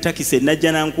nali mu takisi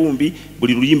najja nankumbi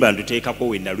buli luyimba nduteekako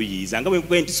we naluyiyiza nga bwe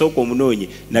nkuga nti sooka omunoonye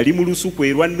nali mu lusuku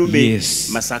erwa nnume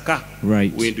Masaka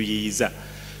we nduyiyiza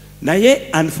naye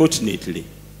unfortunately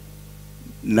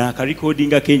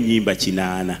nakalikodingako ennyimba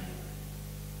 8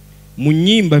 mu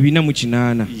nnyimba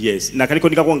 408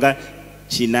 nakalikodingako nga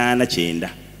 8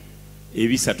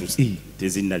 ebisatu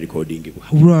tezinna recordingibwa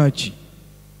lwaki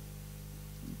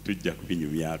tujja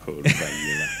kubinyumyako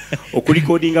oluvannyuma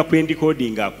okulikodinga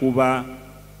kwendikodinga kuba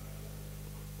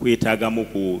kwetaagamu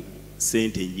ku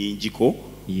sente nnyingiko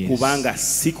kubanga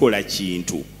sikola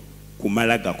kintu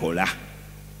kumala gakola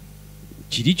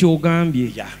kiri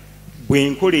kyogambye bwe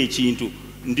nkola ekintu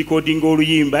ndikodinga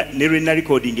oluyimba ne lwe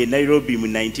nalikodinga e Nairobi mu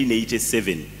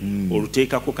 1987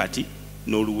 oluteekako kati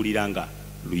n'oluwulira nga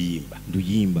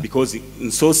luyimba because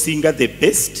nsosinga the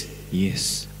best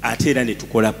ate era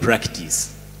netukola practice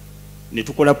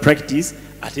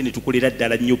ate netukolera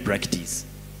ddala nnyo practice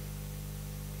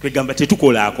kwegamba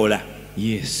tetukola akola.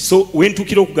 Yes. So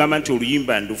wentukira okugamba nti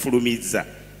oluyimba ndufulumiza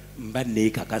mba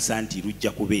neekakasa nti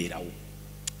lujja kubeerawo.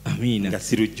 Amina. Nga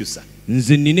sirujjusa.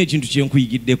 Nze nina ekintu kye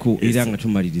nkuyigiddeko era nga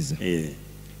tumaliriza.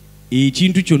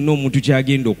 Ekintu kyonna omuntu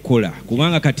kyagenda okukola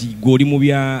kubanga kati goli mu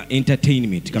bya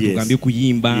entertainment katugambye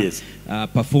kuyimba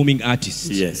performing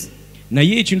artist. Yes.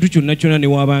 Naye ekintu kyonna kyonna ne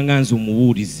wabanga nze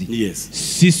omubuulizi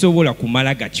sisobola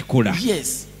kumala gakikola.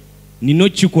 Yes. Nino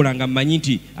kikola nga mmanyi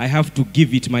nti I have to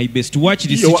give it my best. Watch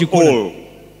this kikola.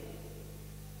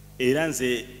 Era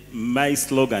nze my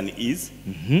slogan is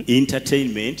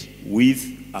entertainment with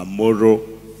a moral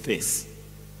face.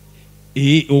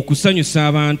 Okusanyusa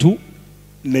abantu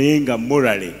naye nga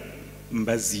morale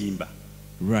mbazimba.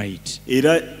 Right.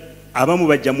 Era abamu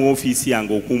bajja mu ofiisi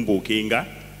yange okumbuukenga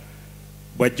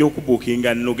bwajja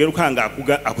okubuukenga nogeruka nga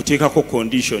akuteekako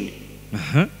condition.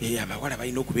 Abawala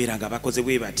balina okubeera nga bakoze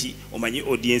bwe bati omanyi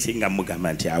audience nga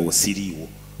mugamba nti awo siriiwo.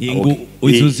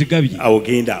 Awo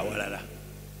genda awalala.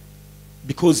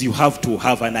 Because you have to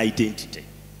have an identity.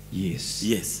 Yes.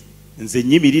 Yes. Nze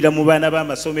nyimirira mu baana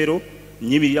b'amasomero,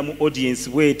 nyimirira mu audience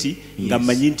bweti nga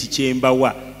mmanyi nti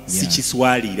kyembawa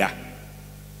sikiswalira.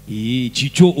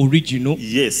 Kikyo original.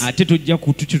 Yes. Ate tojja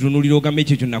kutukitunulira ogambe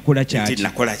ekyo nakola kyaki. Nti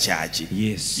nakola kyaki.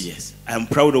 Yes. Yes. I'm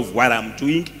proud of what I'm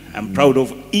doing. I'm proud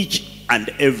of each and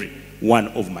every one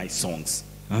of my songs.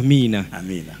 Amina.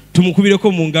 Amina.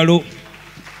 Tumukubireko mu ngalo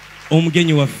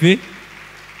omugenyi waffe.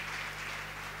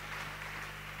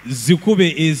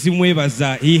 Zikube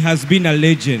ezimwebaza. He has been a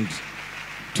legend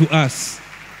to us.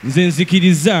 Nze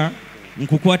nzikiriza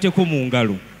nkukwateko mu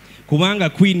ngalo kubanga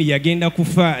Queen yagenda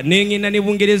kufa nengenda ne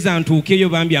Bungereza ntuukeyo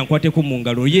bambi ankwateko mu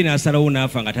ngalo ye nasalawo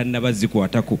nafa nga tanaba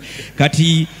zikwatako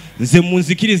kati nze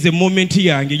munzikirize moment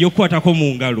yange yokwatako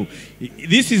mu ngalo.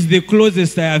 This is the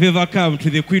closest I have ever come to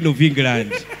the Queen of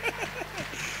England.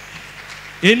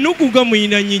 Enukuga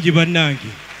muyina nyingi bannange.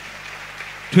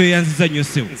 Tweyanziza nnyo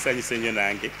sewo. Nsanyuse nnyo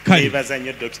nange. Neebaza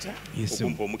nnyo Doctor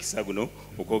okumpa omukisa guno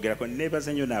okwogerako.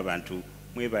 Neebaza nnyo n'abantu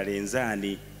mwebale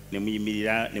nzaani ne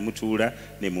muyimirira ne mutuula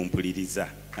ne mumpuliriza.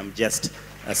 I'm just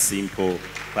a simple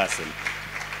person.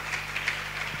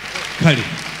 Kale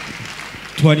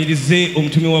twanirize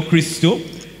omutume wa Kristo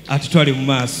atutwale mu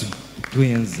maaso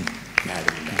tweyanze.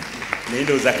 Naye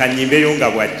ndowooza kanyimbeyo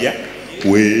nga bw'ajja.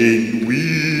 When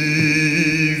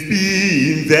we've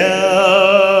been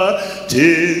there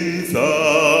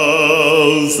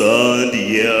 10,000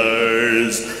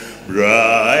 years,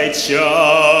 bright shining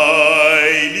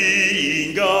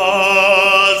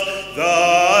as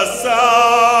the sun,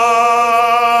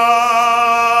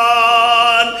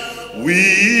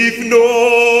 with no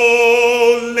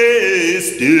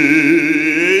less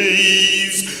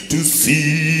days to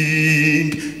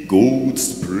sing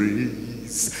God's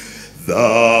praise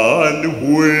than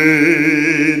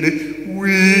when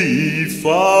we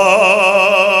fast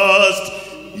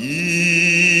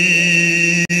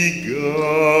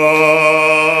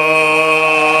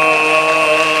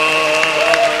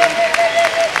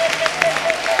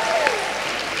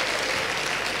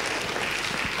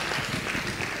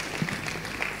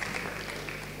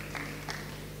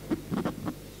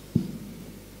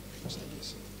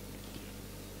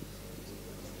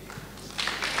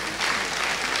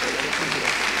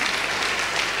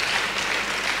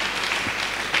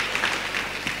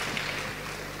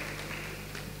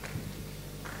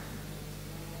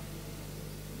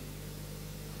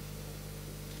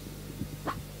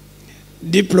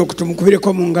Diplock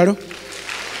tumukubireko mu ngalo.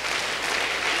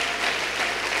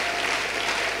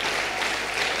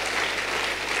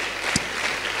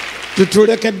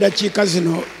 Tutuleko eddakiika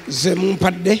zino ze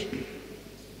mumpadde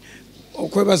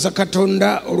okwebaza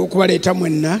Katonda olw'okubaleeta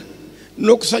mwenna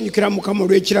n'okusanyukira Mukama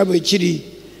olw'ekirabo ekiri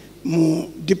mu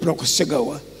Diplock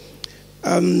Segawa.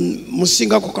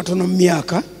 Musingako katono mu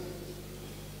myaka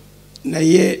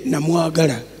naye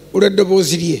namwagala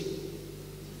olw'eddoboozi lye.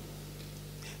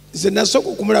 Nze nasooka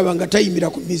okumulaba nga tayimbira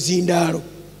ku mizindaalo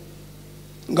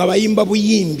nga bayimba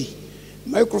buyimbi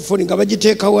microphone nga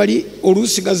bagiteeka wali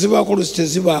oluusi nga zibaako oluusi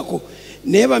tezibaako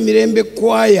naye bamirembe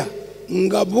kwaya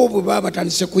nga bo bwe baba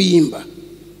batandise kuyimba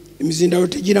emizindaalo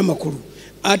tegira makulu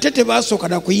ate tebasooka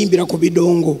na kuyimbira ku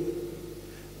bidongo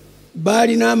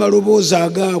baalina amaloboozi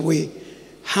agaabwe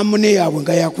hamune yaabwe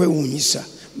nga yakwewuunyisa.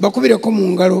 Bakubireko mu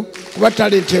ngalo kuba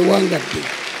talenti ewangadde.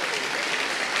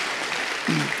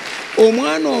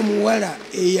 Omwana omuwala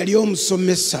eyali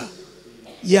omusomesa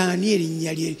yaani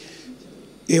erinnya lye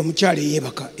omukyala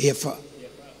eyeebaka eyafa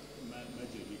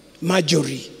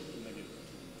Marjorie,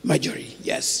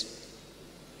 yes.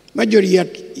 Marjorie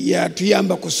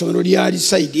yatuyamba ku ssomero lyali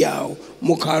sayidi awo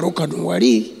mu kaalo kano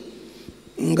wali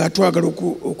nga twagala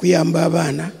okuyamba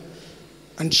abaana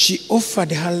and she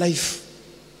offered her life.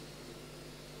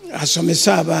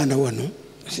 Asomesa abaana wano.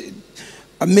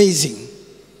 Amazing.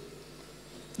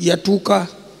 Yatuuka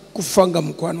kufanga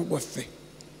mukwano gwaffe.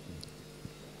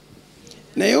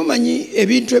 Naye omanyi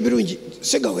ebintu ebirungi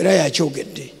Segawa era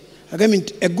yakyogedde. Agambye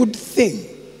nti a good thing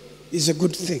is a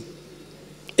good thing.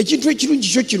 Ekintu ekirungi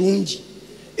kyo kirungi.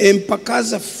 Empaka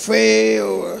zaffe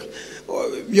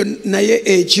naye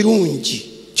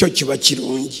ekirungi kyo kiba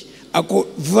kirungi. Ako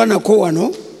vanako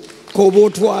wano koba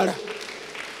otwala.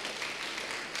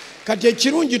 Kati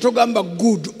ekirungi togamba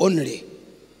good only.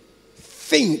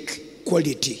 Think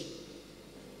quality.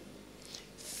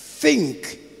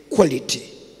 Think quality.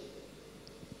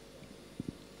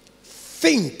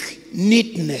 Think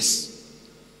neatness.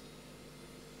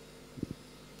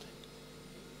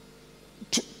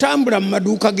 Tambula mu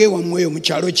maduuka g'ewammwe mu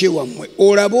kyalo ky'ewammwe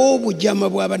olaba obujama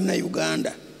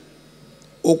bw'Abannayuganda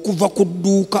okuva ku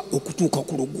dduuka okutuuka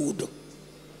ku luguudo.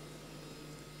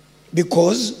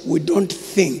 Because we don't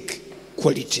think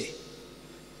quality.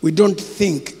 We don't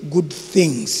think good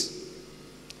things.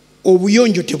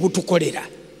 Obuyonjo tebutukolera.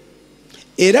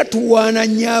 Era tuwaana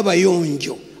nnyo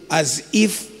abayonjo as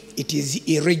if it is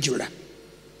irregular.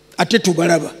 Ate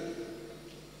tubalaba.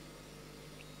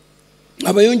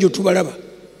 Abayonjo tubalaba.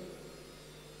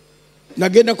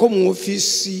 Nagendako mu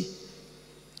ofiisi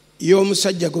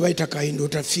y'omusajja gwe bayita Kayindo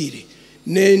Tafiire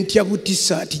ne ntya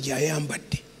butisaati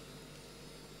gy'ayambadde.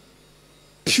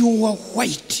 Pure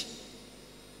white.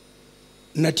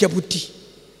 Natya buti.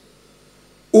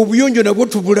 Obuyonjo nabwo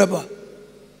tubulaba.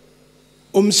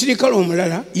 Omusirikale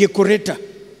omulala ye koreta.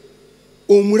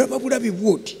 Omulaba bulabi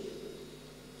bwoti.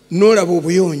 N'olaba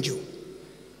obuyonjo.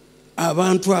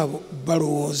 Abantu abo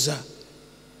balowooza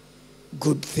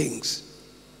good things.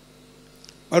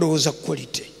 Balowooza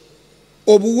quality.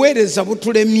 Obuweereza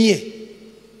butulemye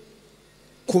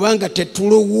kubanga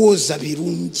tetulowooza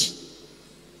birungi.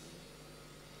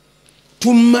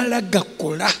 Tumala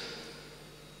gakola.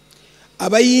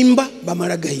 Abayimba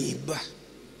bamala gayimba.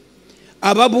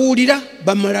 Ababuulira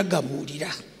bamala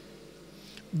gabuulira.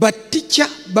 Batica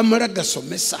bamala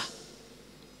gasomesa.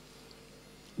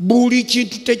 Buli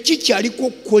kintu tekikyaliko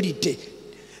quality.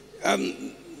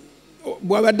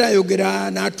 Bw'abadde ayogera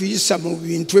n'atuyisa mu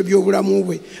bintu eby'obulamu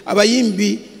bwe,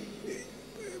 abayimbi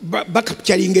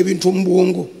bakapyalinga ebintu mu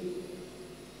bwongo.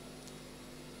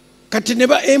 Kati ne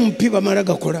ba MP bamala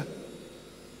gakola.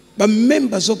 Ba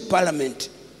members of parliament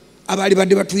abali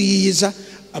badde batuyiyiza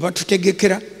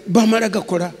abatutegekera bamala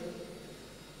gakola.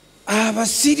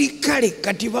 Abasirikale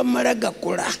kati bamala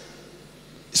gakola,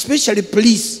 especially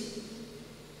police.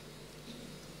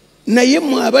 Naye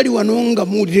mwe abali wano nga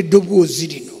muwulira eddoboozi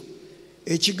lino,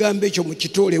 ekigambo ekyo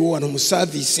mukitoolewo wano mu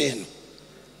service eno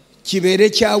kibeere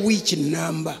kya wiiki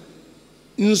nnamba.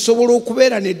 Nsobola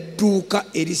okubeera n'edduuka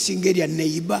erisinga erya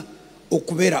neighbor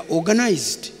okubeera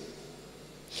organized.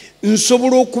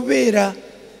 Nsobola okubeera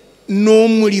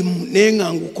n'omulimu naye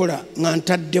nga ngukola nga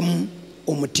ntaddemu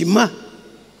omutima.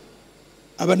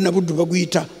 Abannabuddu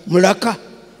baguyita mulaka.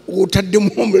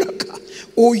 Otaddemu omulaka,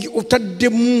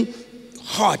 otaddemu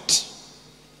heart.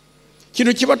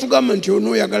 Kino kiba tugamba nti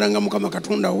onooyagalanga Mukama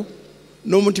Katonda wo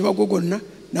n'omutima gwo gwonna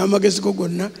n'amagezi go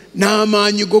gonna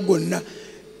n'amaanyi go gonna.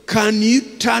 Can you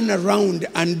turn around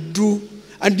and do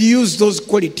and use those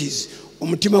qualities?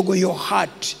 Omutima gwo, your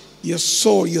heart, your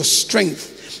soul, your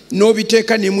strength.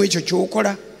 N'obiteeka nemu ekyo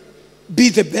ky'okola. Be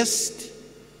the best.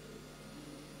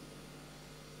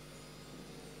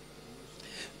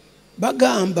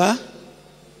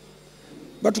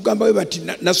 Batugamba we bati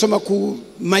nasoma ku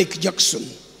Mike Jackson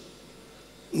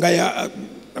nga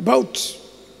about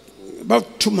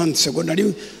 2 months ago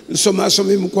nali nsoma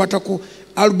mukwata ku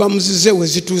albums ze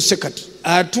wezituuse kati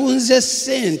atunze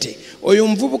sente. Oyo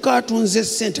mvubuka atunze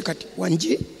sente kati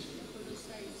wanji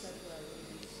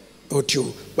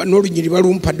otyo n'olunyiri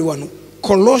balumpadde wano.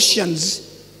 Colossians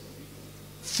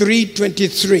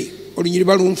 3:23 olunyiri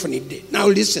balumfunidde. Now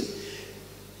listen.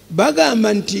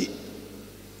 Bagamba nti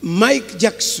Mike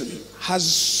Jackson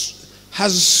has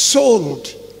sold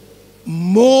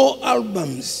more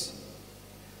albums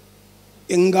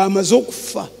nga amaze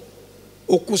okufa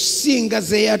okusinga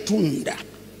ze yatunda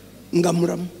nga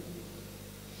mulamu.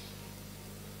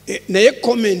 Naye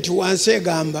comment wansi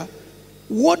egamba,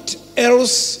 what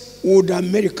else would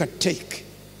America take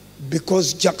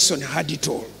because Jackson had it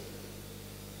all?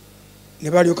 Ne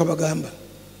balyoka bagamba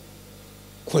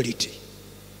quality.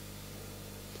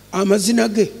 Amazina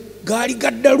ge gaali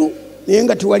gaddalu naye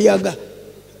nga tewali aga.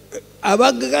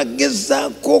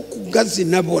 Abagagezaako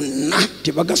okugazina bonna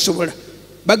tebagasobola,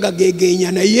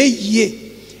 bagagegeenya. Naye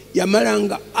ye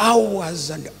yamalanga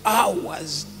hours and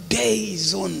hours,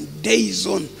 days on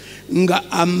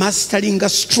nga amasteringa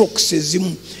strokes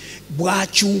ezimu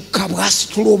bwakyuka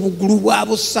bwasitula obugulu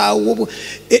bwabusaawo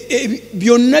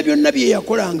byonna bye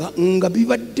yakolanga nga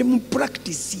bibadde mu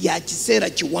practice ya kiseera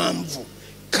kiwanvu.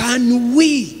 Can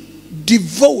we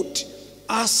devote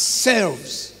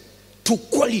ourselves to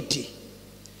quality,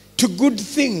 to good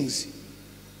things?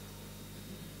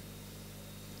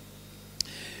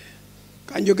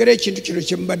 Kanjogera ekintu kino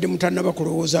kye mbadde mutannaba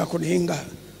kulowoozaako naye nga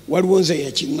waliwo nze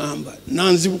yakiŋŋamba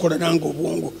nanzibukola nange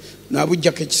obwongo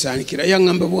nabujjako ekisaanikira.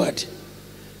 yaŋŋamba bw'ati,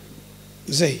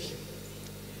 nze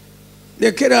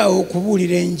lekeraawo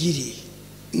okubuulira enjiri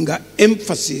nga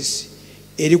emphasis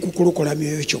eri ku kulokola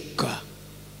myoyo kyokka.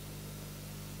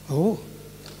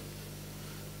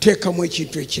 Teekamu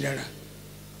ekintu ekirala,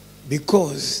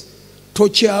 because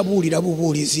tokyabuulira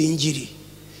bubuulizi njiri,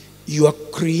 you are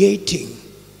creating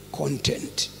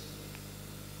content.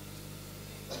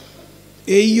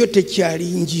 Eyo tekyali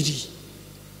njiri.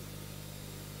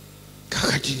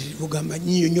 Kakati bugamba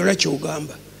nnyonnyola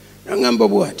kyogamba. Naŋŋamba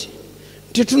bw'ati,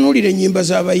 tetunuulira ennyimba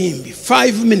z'abayimbi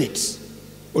 5 minutes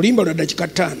olimba lwa dakika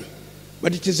 5,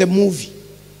 but it is a movie.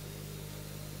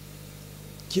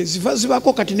 Kyeziva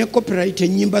zibako kati ne copyright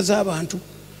ennyimba z'abantu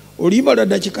olimba lwa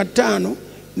dakika 5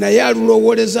 naye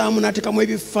alulowoolezaamu n'ateekamu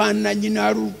ebifaananyi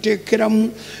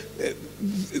n'aluteekeramu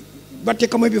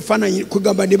bateekamu ebifaananyi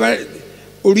kugamba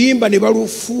oluyimba ne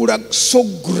balufuula so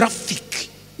graphic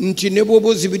nti ne bw'oba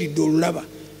ozibiridde olulaba.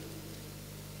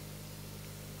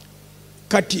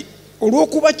 Kati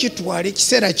olw'okuba kitwala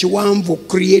ekiseera kiwanvu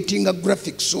creating a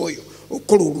graphics oyo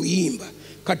okukola oluyimba,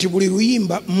 kati buli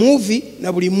luyimba movie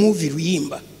na buli movie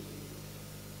luyimba.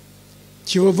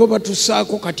 Kyova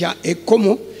batusaako kati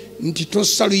ekkomo nti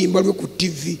tossa luyimba lwe ku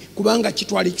TV kubanga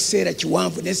kitwala ekiseera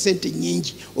kiwanvu ne sente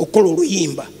nnyingi okukola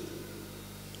oluyimba.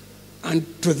 And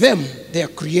to them they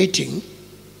are creating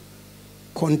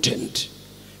content.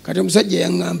 Kati omusajja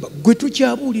yaŋŋamba gwe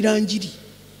tukyabuulira njiri.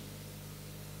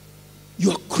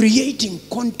 You are creating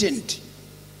content.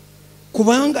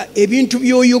 Kubanga ebintu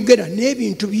by'oyogera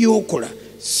n'ebintu by'okola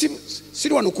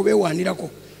siri wano kubeewaanirako.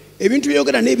 Ebintu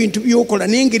by'oyogera n'ebintu by'okola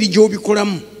n'engeri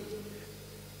gy'obikolamu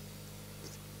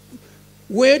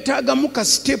weetaagamu ka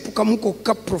step kamu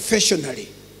kokka professionally.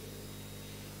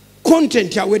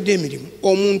 Content awedde emirimu.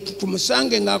 Omuntu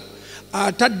tumusange nga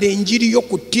atadde enjiri yo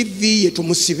ku TV ye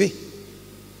tumusibe.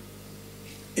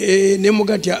 Ne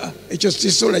mugati ekyo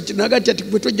sisola nagati ati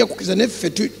bwe tojja kukiza ne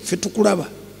ffe tukulaba.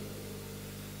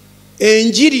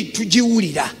 Enjiri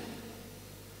tugiwulira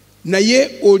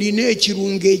naye olina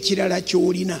ekirungo ekirala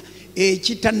ky'olina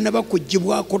ekitannaba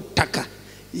kugibwako ttaka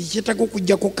ekitaka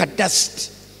okuggyako ka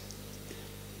dust.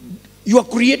 You are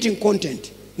creating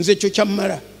content. Nze ekyo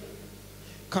kyammala.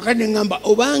 Kakati ne ŋŋamba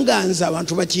obanga nze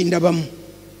abantu bakindabamu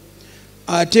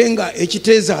ate nga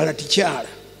ekiteezaala tikyala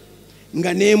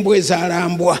nga n'embwa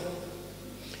ezaalambwa,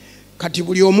 kati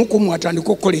buli omu ku mmwe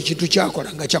atandika okukola ekintu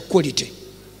kyakola nga kya quality.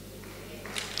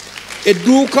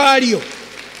 Edduuka lyo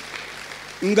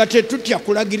nga tetutya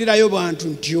kulagirirayo bantu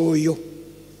nti oyo.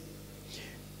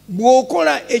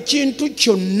 Bw'okola ekintu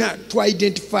kyonna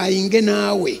tu-identifyinge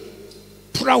naawe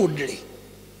proudly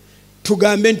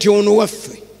tugambe nti ono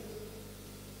waffe.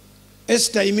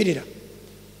 Esther yimirira.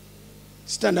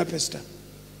 Stand up Esther.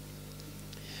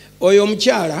 Oyo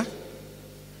omukyala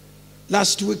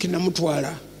last week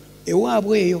namutwala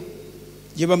ewaabwe eyo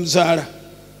gye bamuzaala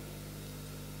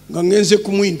nga ngenze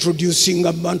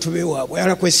kumuintroducinga mu bantu beewaabwe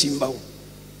yala kwesimbawo.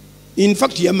 In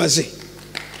fact yamaze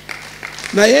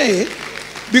naye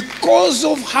because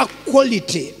of her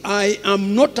quality I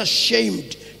am not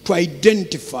ashamed to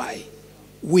identify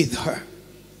with her.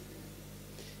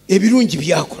 Ebirungi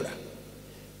byakola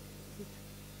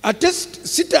ate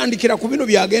sitandikira ku bino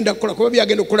byagenda kukola kuba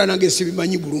byagenda okukola nange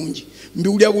sibimanyi bulungi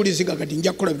mbiwulya bulizinga kati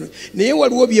nja kukola bino naye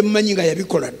waliwo byemmanyi nga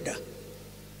yabikola dda.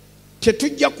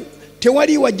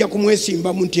 Tewali wajja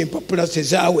kumwesimbamu nti empapula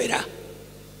sezaawera.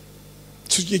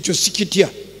 Ekyo sikitya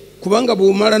kubanga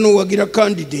bw'omala n'owagira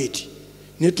candidate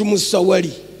ne tumussa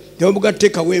wali nebamuga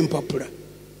teekawo empapula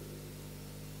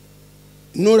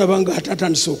n'olaba nga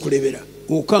atatandise okulebera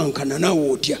okankana naawe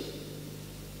otya.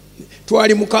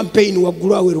 Twali mu campaign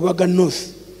waggulu awe Rubaga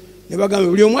North ne bagamba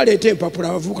buli omu aleeta empapula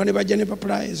abavubuka ne bajja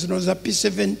n'empapula zino za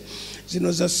P7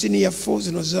 zino za senior 4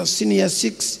 zino za senior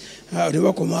 6 ne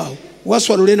bakomaawo.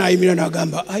 Waswalule n'ayimira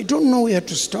n'agamba I don't know where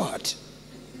to start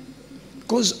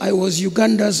because I was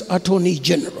Uganda's Attorney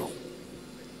General.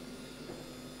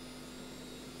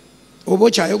 Oba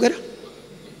okyayogera?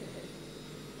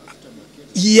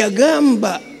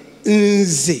 Yagamba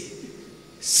nze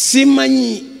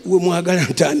simanyi we mwagala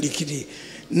ntandikire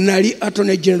nali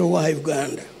Attorney General wa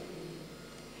Uganda.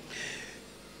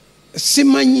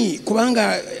 Simanyi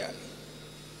kubanga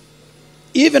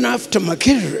even after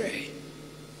Makerere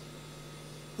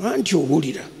anti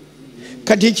owulira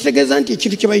kati ekitegeeza nti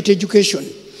ekintu kye bayita education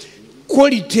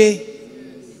quality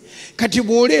kati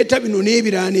bw'oleeta bino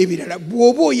n'ebirala n'ebirala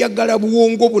bw'oba oyagala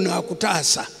bwongo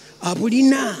bunaakutaasa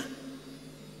abulina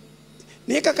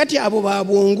naye kakati abo ba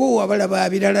bwongo abalaba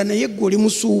birala naye gwe oli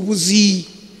musuubuzi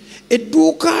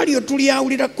edduuka lyo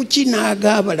tulyawulira ku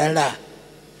kinaaga abalala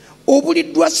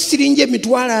obuliddwa siringi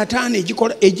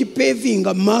 $5,000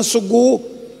 egipevinga mu maaso go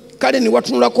kale ne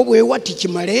watunulako bwewati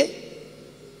kimale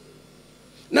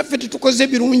naffe tetukoze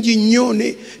birungi nnyo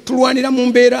ne tulwanira mu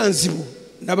mbeera nzibu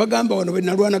nabagamba wano bwe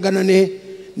nalwanagana ne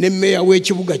mmeeya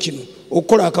w'ekibuga kino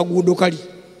okukola akaguudo kali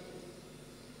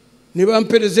ne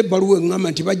bampereza ebbaluwa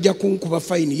eŋŋamba nti bajja kunkuba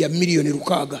fayini ya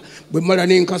 $6,000,000 bwe mala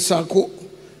n'enkasaako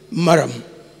maramu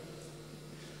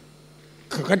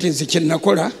kakati nze kye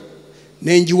nakola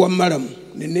nenjiwa maramu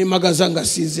neneemagaza nga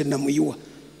sinze namuyiwa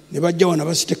ne bajja wana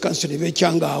basite kanso ne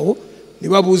beekyanga awo ne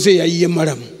babuuza eyayiye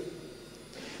maramu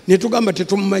ne tugamba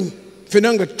tetumumanyi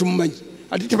ffena nga tetumumanyi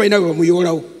ate tebalina bwe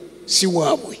bamuyoolawo si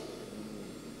waabwe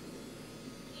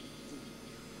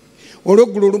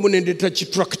olweggulo olumu nendeeta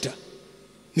kitrakita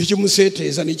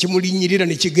nekimuseeteeza nekimulinyirira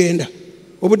nekigenda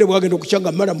obudde bwagenda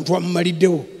okukyanga maramu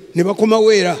twamumaliddewo ne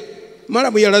bakomawo era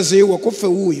maramu yalazeewa kuffe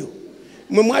wuuyo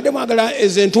mwe mwade mwagala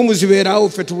ezentumu zibeeraawo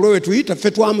ffe tubule we tuyita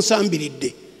ffe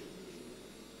twamusambiridde.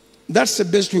 That's the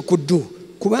best we could do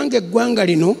kubanga eggwanga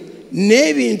lino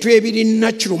n'ebintu ebiri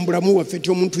natural mu bulamu waffe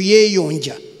ti omuntu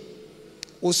yeeyonja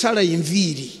osala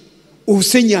enviiri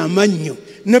osenya amannyo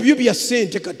nabyo bya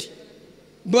ssente kati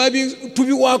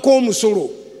tubiwaako omusolo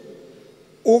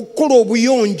okukola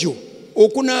obuyonjo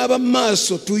okunaaba mu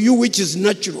maaso to you which is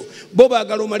natural bo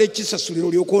baagala omala ekisasuliro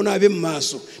olyoka onaabe mu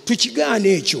maaso tukigaana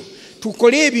ekyo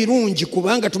tukole ebirungi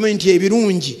kubanga tumanyi nti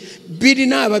ebirungi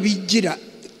birina ababijjira.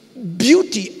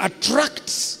 Beauty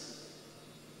attracts.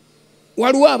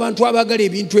 Waliwo abantu abagala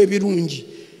ebintu ebirungi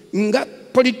nga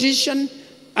politician,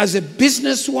 as a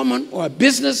businesswoman or a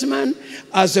businessman,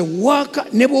 as a worker,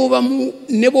 ne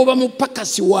bw'oba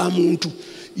mupakasi wa muntu.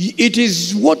 It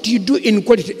is what you do in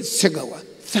quality. Segawa,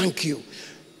 thank you.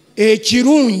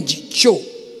 Ekirungi kyo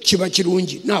kiba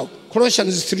kirungi. Now,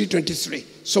 Colossians 3:23.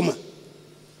 Soma.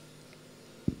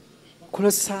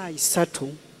 Kolosai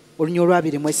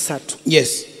 3:23.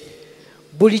 Yes.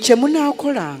 Buli kye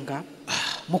munaakolanga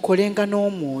mukolenga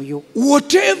n'omwoyo.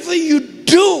 Whatever you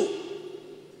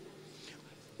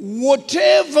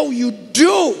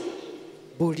do,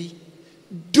 Buli.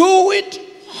 Do it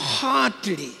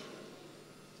heartily.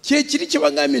 Kyekiri kye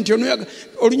bagambye nti ono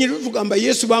olunyiriro tugamba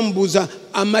Yesu bamubuuza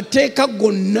amateeka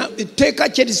gonna etteeka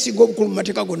kyerisinga obukulu mu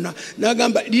mateeka gonna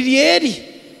n'agamba liri eri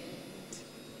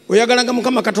oyagalanga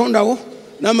Mukama Katonda wo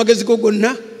n'amagezi go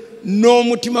gonna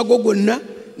n'omutima go gwonna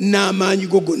n'amaanyi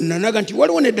go gonna naga nti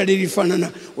waliwo n'eddala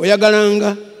erifaanana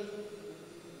oyagalanga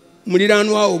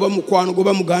muliraanwa wo oba mukwano go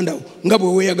oba muganda wo nga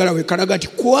bwe weeyagala wekalaga nti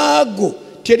kwago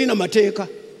terina mateeka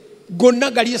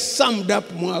gonna gali summed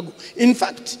up mwago. In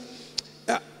fact,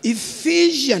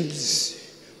 Ephesians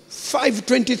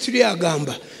 5:23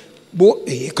 agamba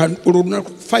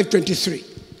 5:23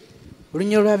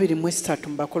 Olunyiriro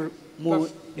 2:3 mu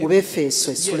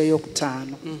Befeso essula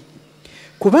y'okutaano.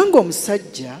 Kubanga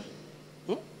omusajja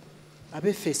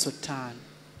Abefeso 5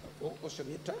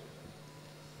 osomyeta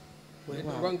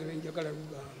webanga njagala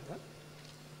lugamba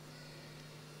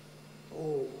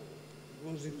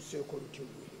runziruseeko lutyo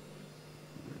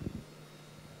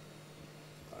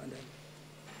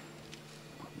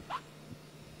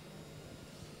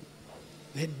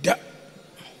nedda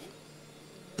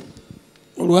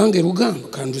olwange lugamba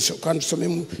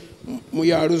kandusome mu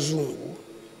ya luzungu.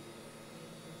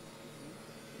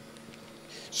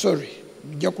 Sorry,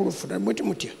 jakulufuna mwete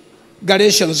mutya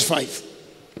Galatians 5.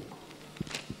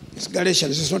 It's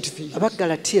Galatians, it's not Ephesians.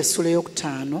 Abagalatiya essula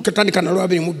y'okutaano katandika na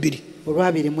 22.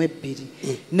 22.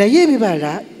 Naye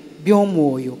ebibala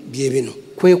by'omwoyo bye bino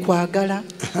kwe kwagala,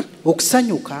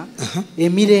 okusanyuka,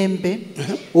 emirembe,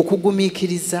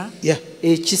 okugumiikiriza,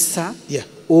 ekisa,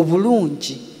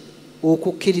 obulungi,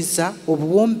 okukkiriza,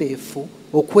 obuwombeefu,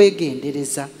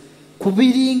 okwegendereza. Ku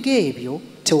biringa ebyo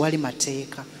tewali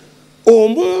mateeka.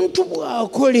 Omuntu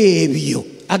bw'akola ebyo,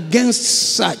 against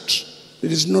such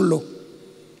there is no law.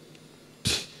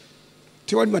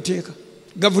 Tewali mateeka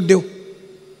gavuddewo.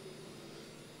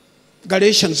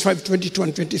 Galatians 5:22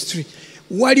 and 23.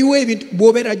 Waliwo ebintu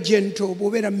bw'obeera gentle,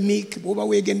 bw'obeera meek, bw'oba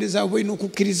weegendeza bw'olina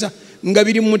okukkiriza nga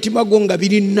biri mu mutima gwo nga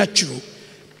biri natural,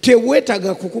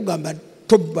 teweetaaga kukugamba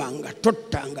tobbanga,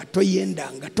 tottanga,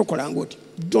 toyendanga, tokolanga oti.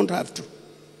 Don't have to.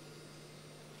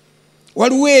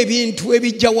 Waliwo ebintu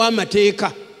ebijjawo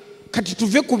amateeka kati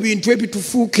tuve ku bintu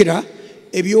ebitufuukira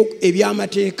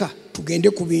eby'amateeka tugende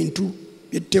ku bintu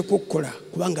byetuteekwa okukola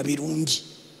kubanga birungi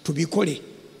tubikole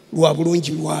lwa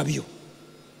bulungi lwabyo.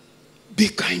 Be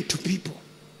kind to people.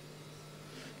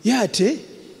 Yate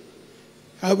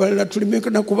abalala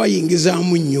tulimekana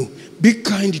kubayingizaamu nnyo. Be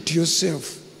kind to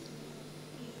yourself.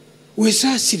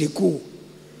 Weesaasireko.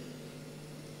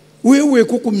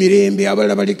 Weeweeko ku mirembe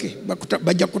abalala baleke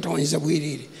bajja kutawanyiza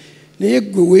bwereere. Naye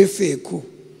ggwe weefeeko.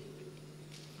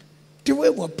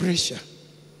 Teweebwa pressure.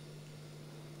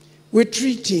 We're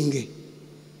treating.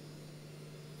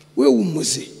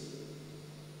 Weewummuze.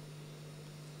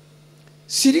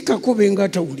 Sirikako benga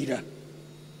atawulira.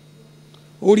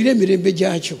 Owulira emirembe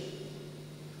gyakyo.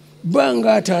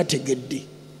 Banga ataategedde.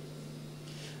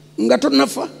 Nga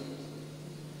tonafa.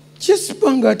 Just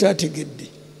banga ataategedde.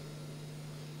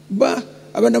 Ba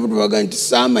abana budu baga nti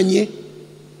saamanye.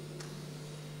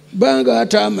 Banga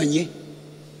ataamanye.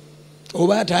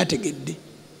 Oba ataategedde.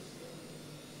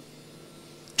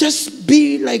 Just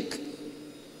be like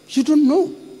you don't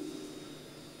know.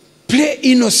 Play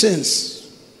innocence.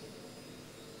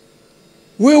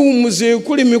 Weewummuze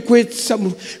kuleme kwetsa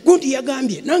gundi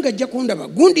yagambye nanga ajja kundaba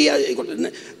gundi ya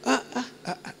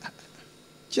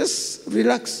just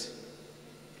relax.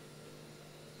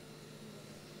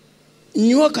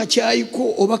 Nywa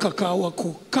kakyayiko oba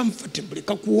kakaawako comfortably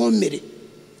kakuwoomere.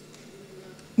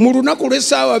 Mu lunaku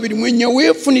lw'essaawa 24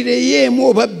 weefunireyo emu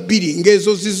oba 2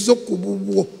 ng'ezo zizzo ku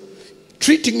bubwo.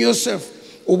 Treating yourself.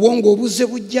 Obwongo obuze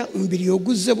bujja, omubiri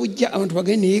oguze bujja, abantu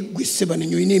bagende naye ggwe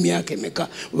Sebanenyo olina emyaka emeka.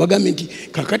 Obagambe nti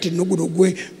kakati nno guno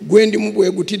gwe ndimu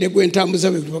bwegutide gwe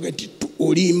ntambuza bwe baga nti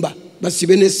olimba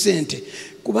basibe ne ssente.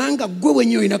 Kubanga gwe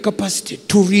wenyewe olina capacity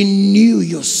to renew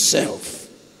yourself.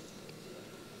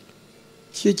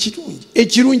 Kyekirungi.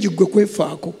 Ekirungi gwe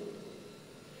kwefaako.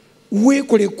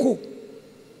 Weekoleko.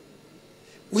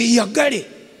 Weeyagale.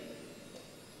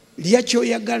 Lya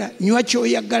kyoyagala, nywa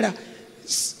kyoyagala.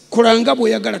 Kolanga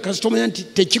bw'oyagala kasita omanya nti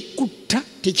tekikutta,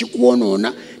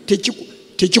 tekikwonoona,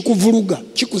 tekikuvuluga,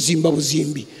 kikuzimba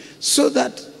buzimbi. So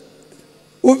that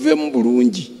ovemu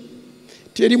bulungi.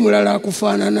 Teri mulala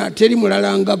akufaanana, teri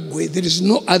mulala nga ggwe. There is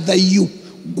no other you.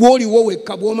 Gw'oliwo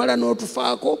wekka bw'omala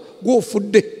n'otufaako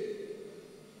gw'ofudde.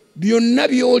 Byonna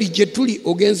by'oli gye tuli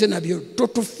ogenze nabyo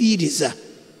totufiiriza.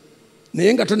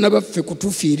 Naye nga tonnabaffe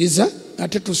kutufiiriza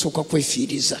ate tusooka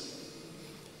kwefiiriza.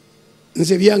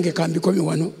 Nze byange kambikomye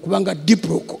wano kubanga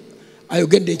Diplock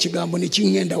ayogedde ekigambo ne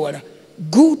kingenda wala.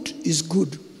 Good is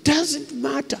good. Doesn't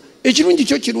matter. Ekirungi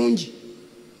kyo kirungi.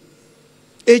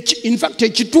 In fact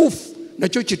ekituufu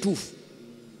nakyo kituufu.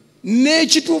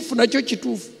 N'ekituufu nakyo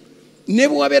kituufu. Ne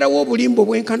bwe wabeerawo obulimba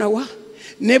obwenkanawa,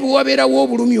 ne bwe wabeerawo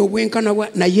obulumi obwenkanawa,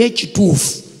 naye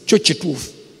ekituufu kyo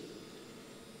kituufu.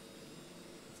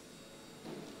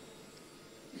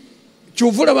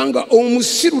 Kyovula banga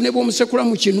omusiru ne bw'omusekula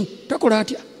mu kinu takola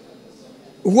atya.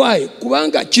 Why?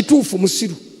 Kubanga kituufu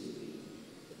musiru.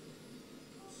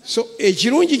 So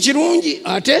ekirungi kirungi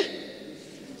ate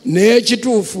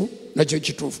n'ekituufu nakyo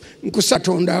kituufu.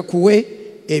 Nkusatonda akuwe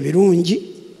ebirungi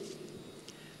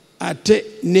ate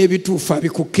n'ebituufu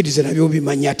abikukkirize nabyo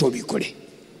bimanye ate obikole.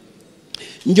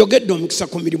 Njogedde omukisa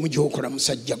ku mirimu gy'okola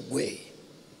musajja gwe.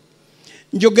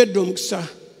 Njogedde omukisa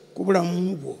ku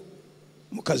bulamu bwo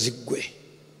mukazi gwe.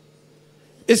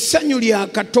 Essanyu lya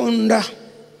Katonda,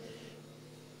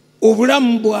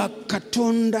 obulamu bwa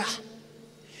Katonda,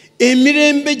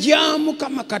 emirembe gya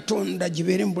Mukama Katonda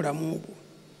gibeere mu bulamu bwo.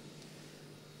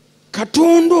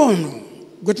 Katonda ono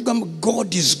gwe tugamba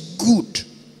God is good.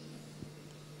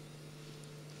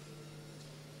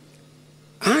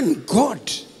 And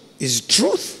God is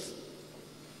truth.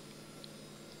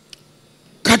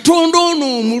 Katonda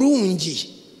ono omulungi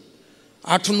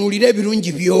atunuulira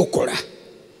ebirungi by'okola.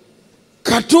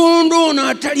 Katonda ono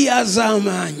atali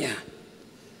azaamaanya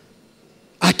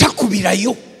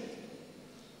atakubirayo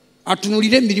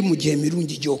atunuulira emirimu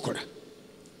gy'emirungi gy'okola.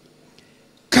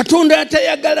 Katonda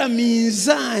atayagala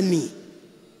minzaani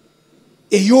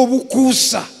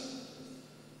ey'obukuusa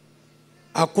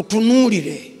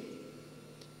akutunuulire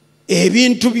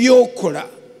ebintu by'okola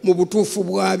mu butuufu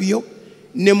bwabyo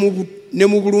ne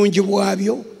mu bulungi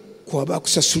bwabyo kwaba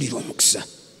akusasulira omukisa.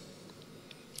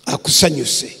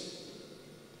 Akusanyuse,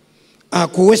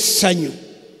 akuwe essanyu,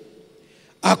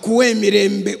 akuwe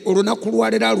emirembe olunaku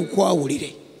lwaleero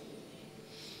alukwawulire.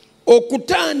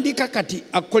 Okutandika kati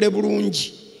akole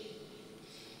bulungi.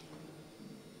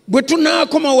 Bwe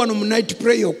tunaakoma wano mu night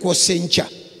prayer okwosa enkya,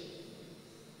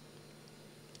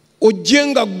 ojje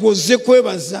nga gwoze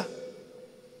kwebaza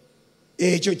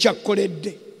ekyo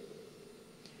kyakkoledde.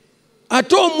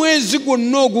 Ate omwezi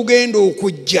gwonna ogugenda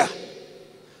okujja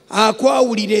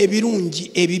akwawulira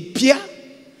ebirungi ebipya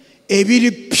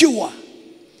ebiri pure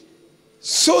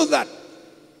so that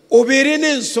obeere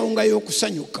n'ensonga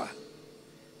y'okusanyuka.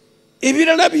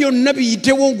 Ebirala byonna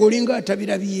biyitewo ng'olinga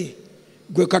atabirabye.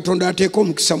 Gwe Katonda ateeka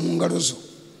omukisa mu ngalo zo.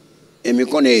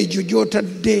 Emikono egyo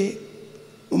gy'otadde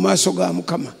mu maaso ga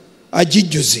Mukama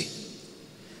agijjuze.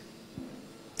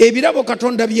 Ebirabo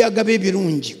Katonda byagaba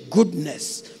ebirungi,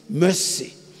 goodness,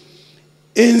 mercy.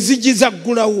 Enzigi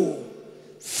zaggulawo,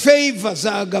 favor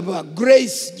zagaba,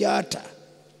 grace gyata.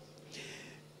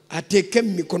 Ateeke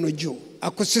mu mikono gyo,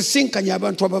 akusisinkanya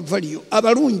abantu abavaliyo,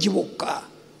 abalungi bokka,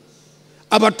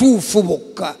 abatuufu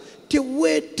bokka.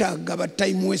 Teweetaaga ba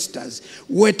time wasters,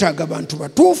 weetaaga abantu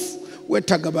batuufu,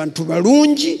 weetaaga abantu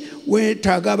balungi,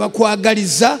 weetaaga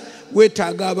abakwagaliza,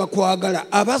 weetaaga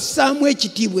abakwagala, abassaamu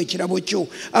ekitiibwa ekirabo kyo,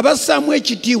 abassaamu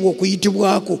ekitiibwa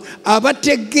okuyitibwako,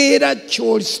 abategeera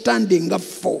ky'oli standing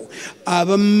for,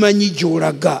 abamanyi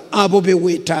gy'olaga, abo be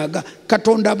weetaaga.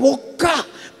 Katonda bokka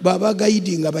baba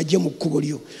gayidinga bajje mu kkubo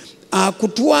lyo.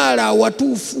 Akutwala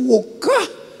awatuufu wokka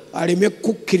aleme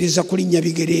kukkiriza kulinnya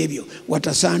bigere ebyo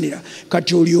watasaanira.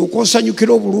 Kati olyoka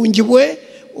osanyukira obulungi bwe,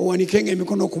 owanikenga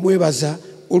emikono okumwebaza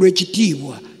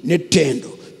olw'ekitiibwa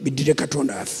n'ettendo biddire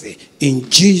Katonda affe. In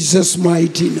Jesus'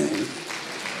 mighty name.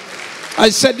 I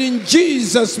said in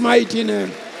Jesus' mighty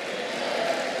name.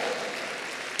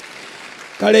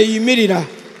 Kale yimirira,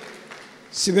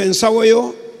 siba ensawo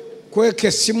yo, kweka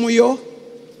essimu yo.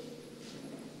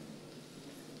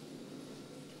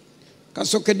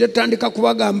 Kasokedde tandika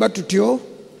kubagamba tutyo,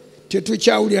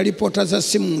 tetukyawulira lipoota za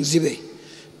simu nzibe.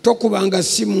 Tokubanga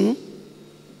simu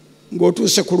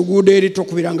ng'otuuse ku luguudo eri,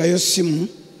 tokubirangayo simu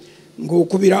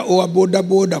ng'okubira owa boda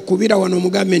boda. Kubira wano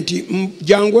mugambe nti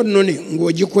jangu nnone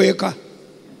ng'ogikweka.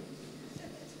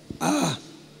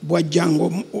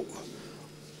 Bwajjango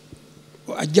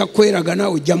ajja kweragana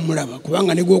ojja mulaba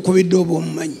kubanga ne gw'okubidde oba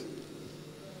omumanyi.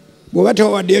 Bw'oba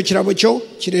tewawaddeyo kirabo kyo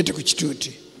kireete ku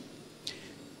kituuti.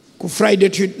 Ku Friday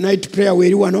night prayer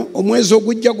weeri wano, omwezi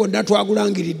ogujja gwonna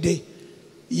twagulangiridde.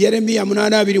 Yeremiya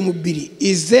 8:22.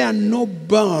 Is there no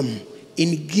balm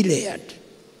in Gilead?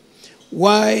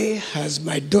 Why has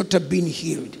my daughter been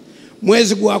healed?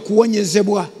 Mwezi gwa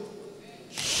kuwonyezebwa.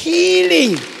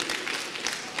 Healing.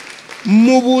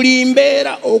 Mu buli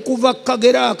mbeera okuva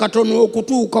kagera akatono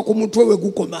okutuuka ku mutwe we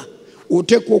gukoma,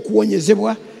 oteekwa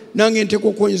okuwonyezebwa. Nange nteekwa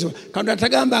okuwonyezebwa. Katonda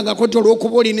tagambanga ko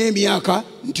olw'okuba olina emyaka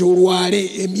nti olwale.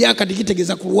 Emyaka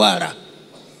tegitegeeza kulwala.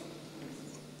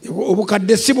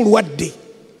 Obukadde si bulwadde.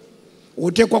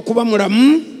 Oteekwa kuba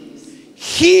mulamu,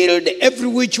 healed every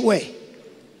which way.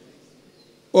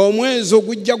 Omwezi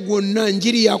ogujja gwonna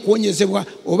njiri yakuwonyezebwa,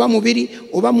 oba mubiri,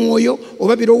 oba mwoyo,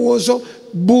 oba birowoozo,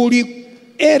 buli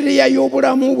area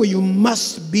y'obulamu bwe you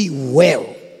must be well.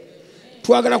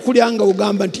 Twagala kulya nga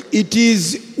ogamba nti it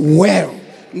is well.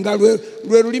 Nga lwe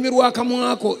lulimi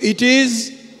lw'akamwako, it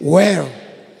is well.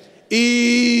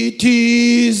 It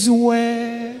is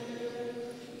well.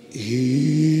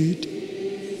 It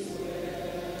is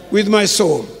well. With my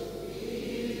soul.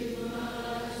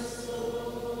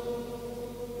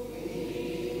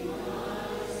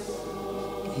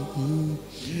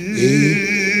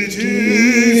 It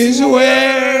is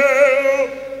well.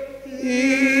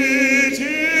 It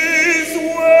is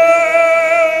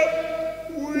well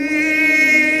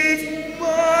with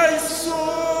my soul.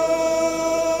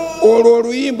 Olwo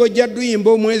oluyimba ojja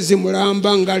duyimba omwezi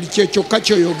mulamba nga kye kyokka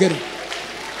kyoyogera.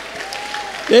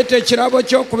 Leeta ekirabo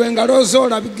ky'okuba engalo zo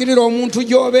olabikirira omuntu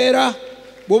gy'obeera.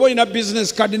 Bw'oba olina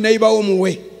business card neyibawo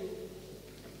muwe.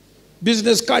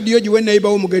 Business card yo giwe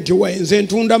neyibawo mugeti wa nze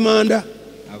ntunda manda.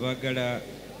 Abagala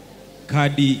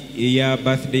kadi eya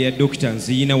birthday ya doctor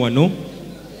nziyina wano.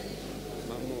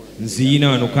 Nziyina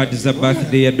wano kadi za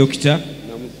birthday ya doctor.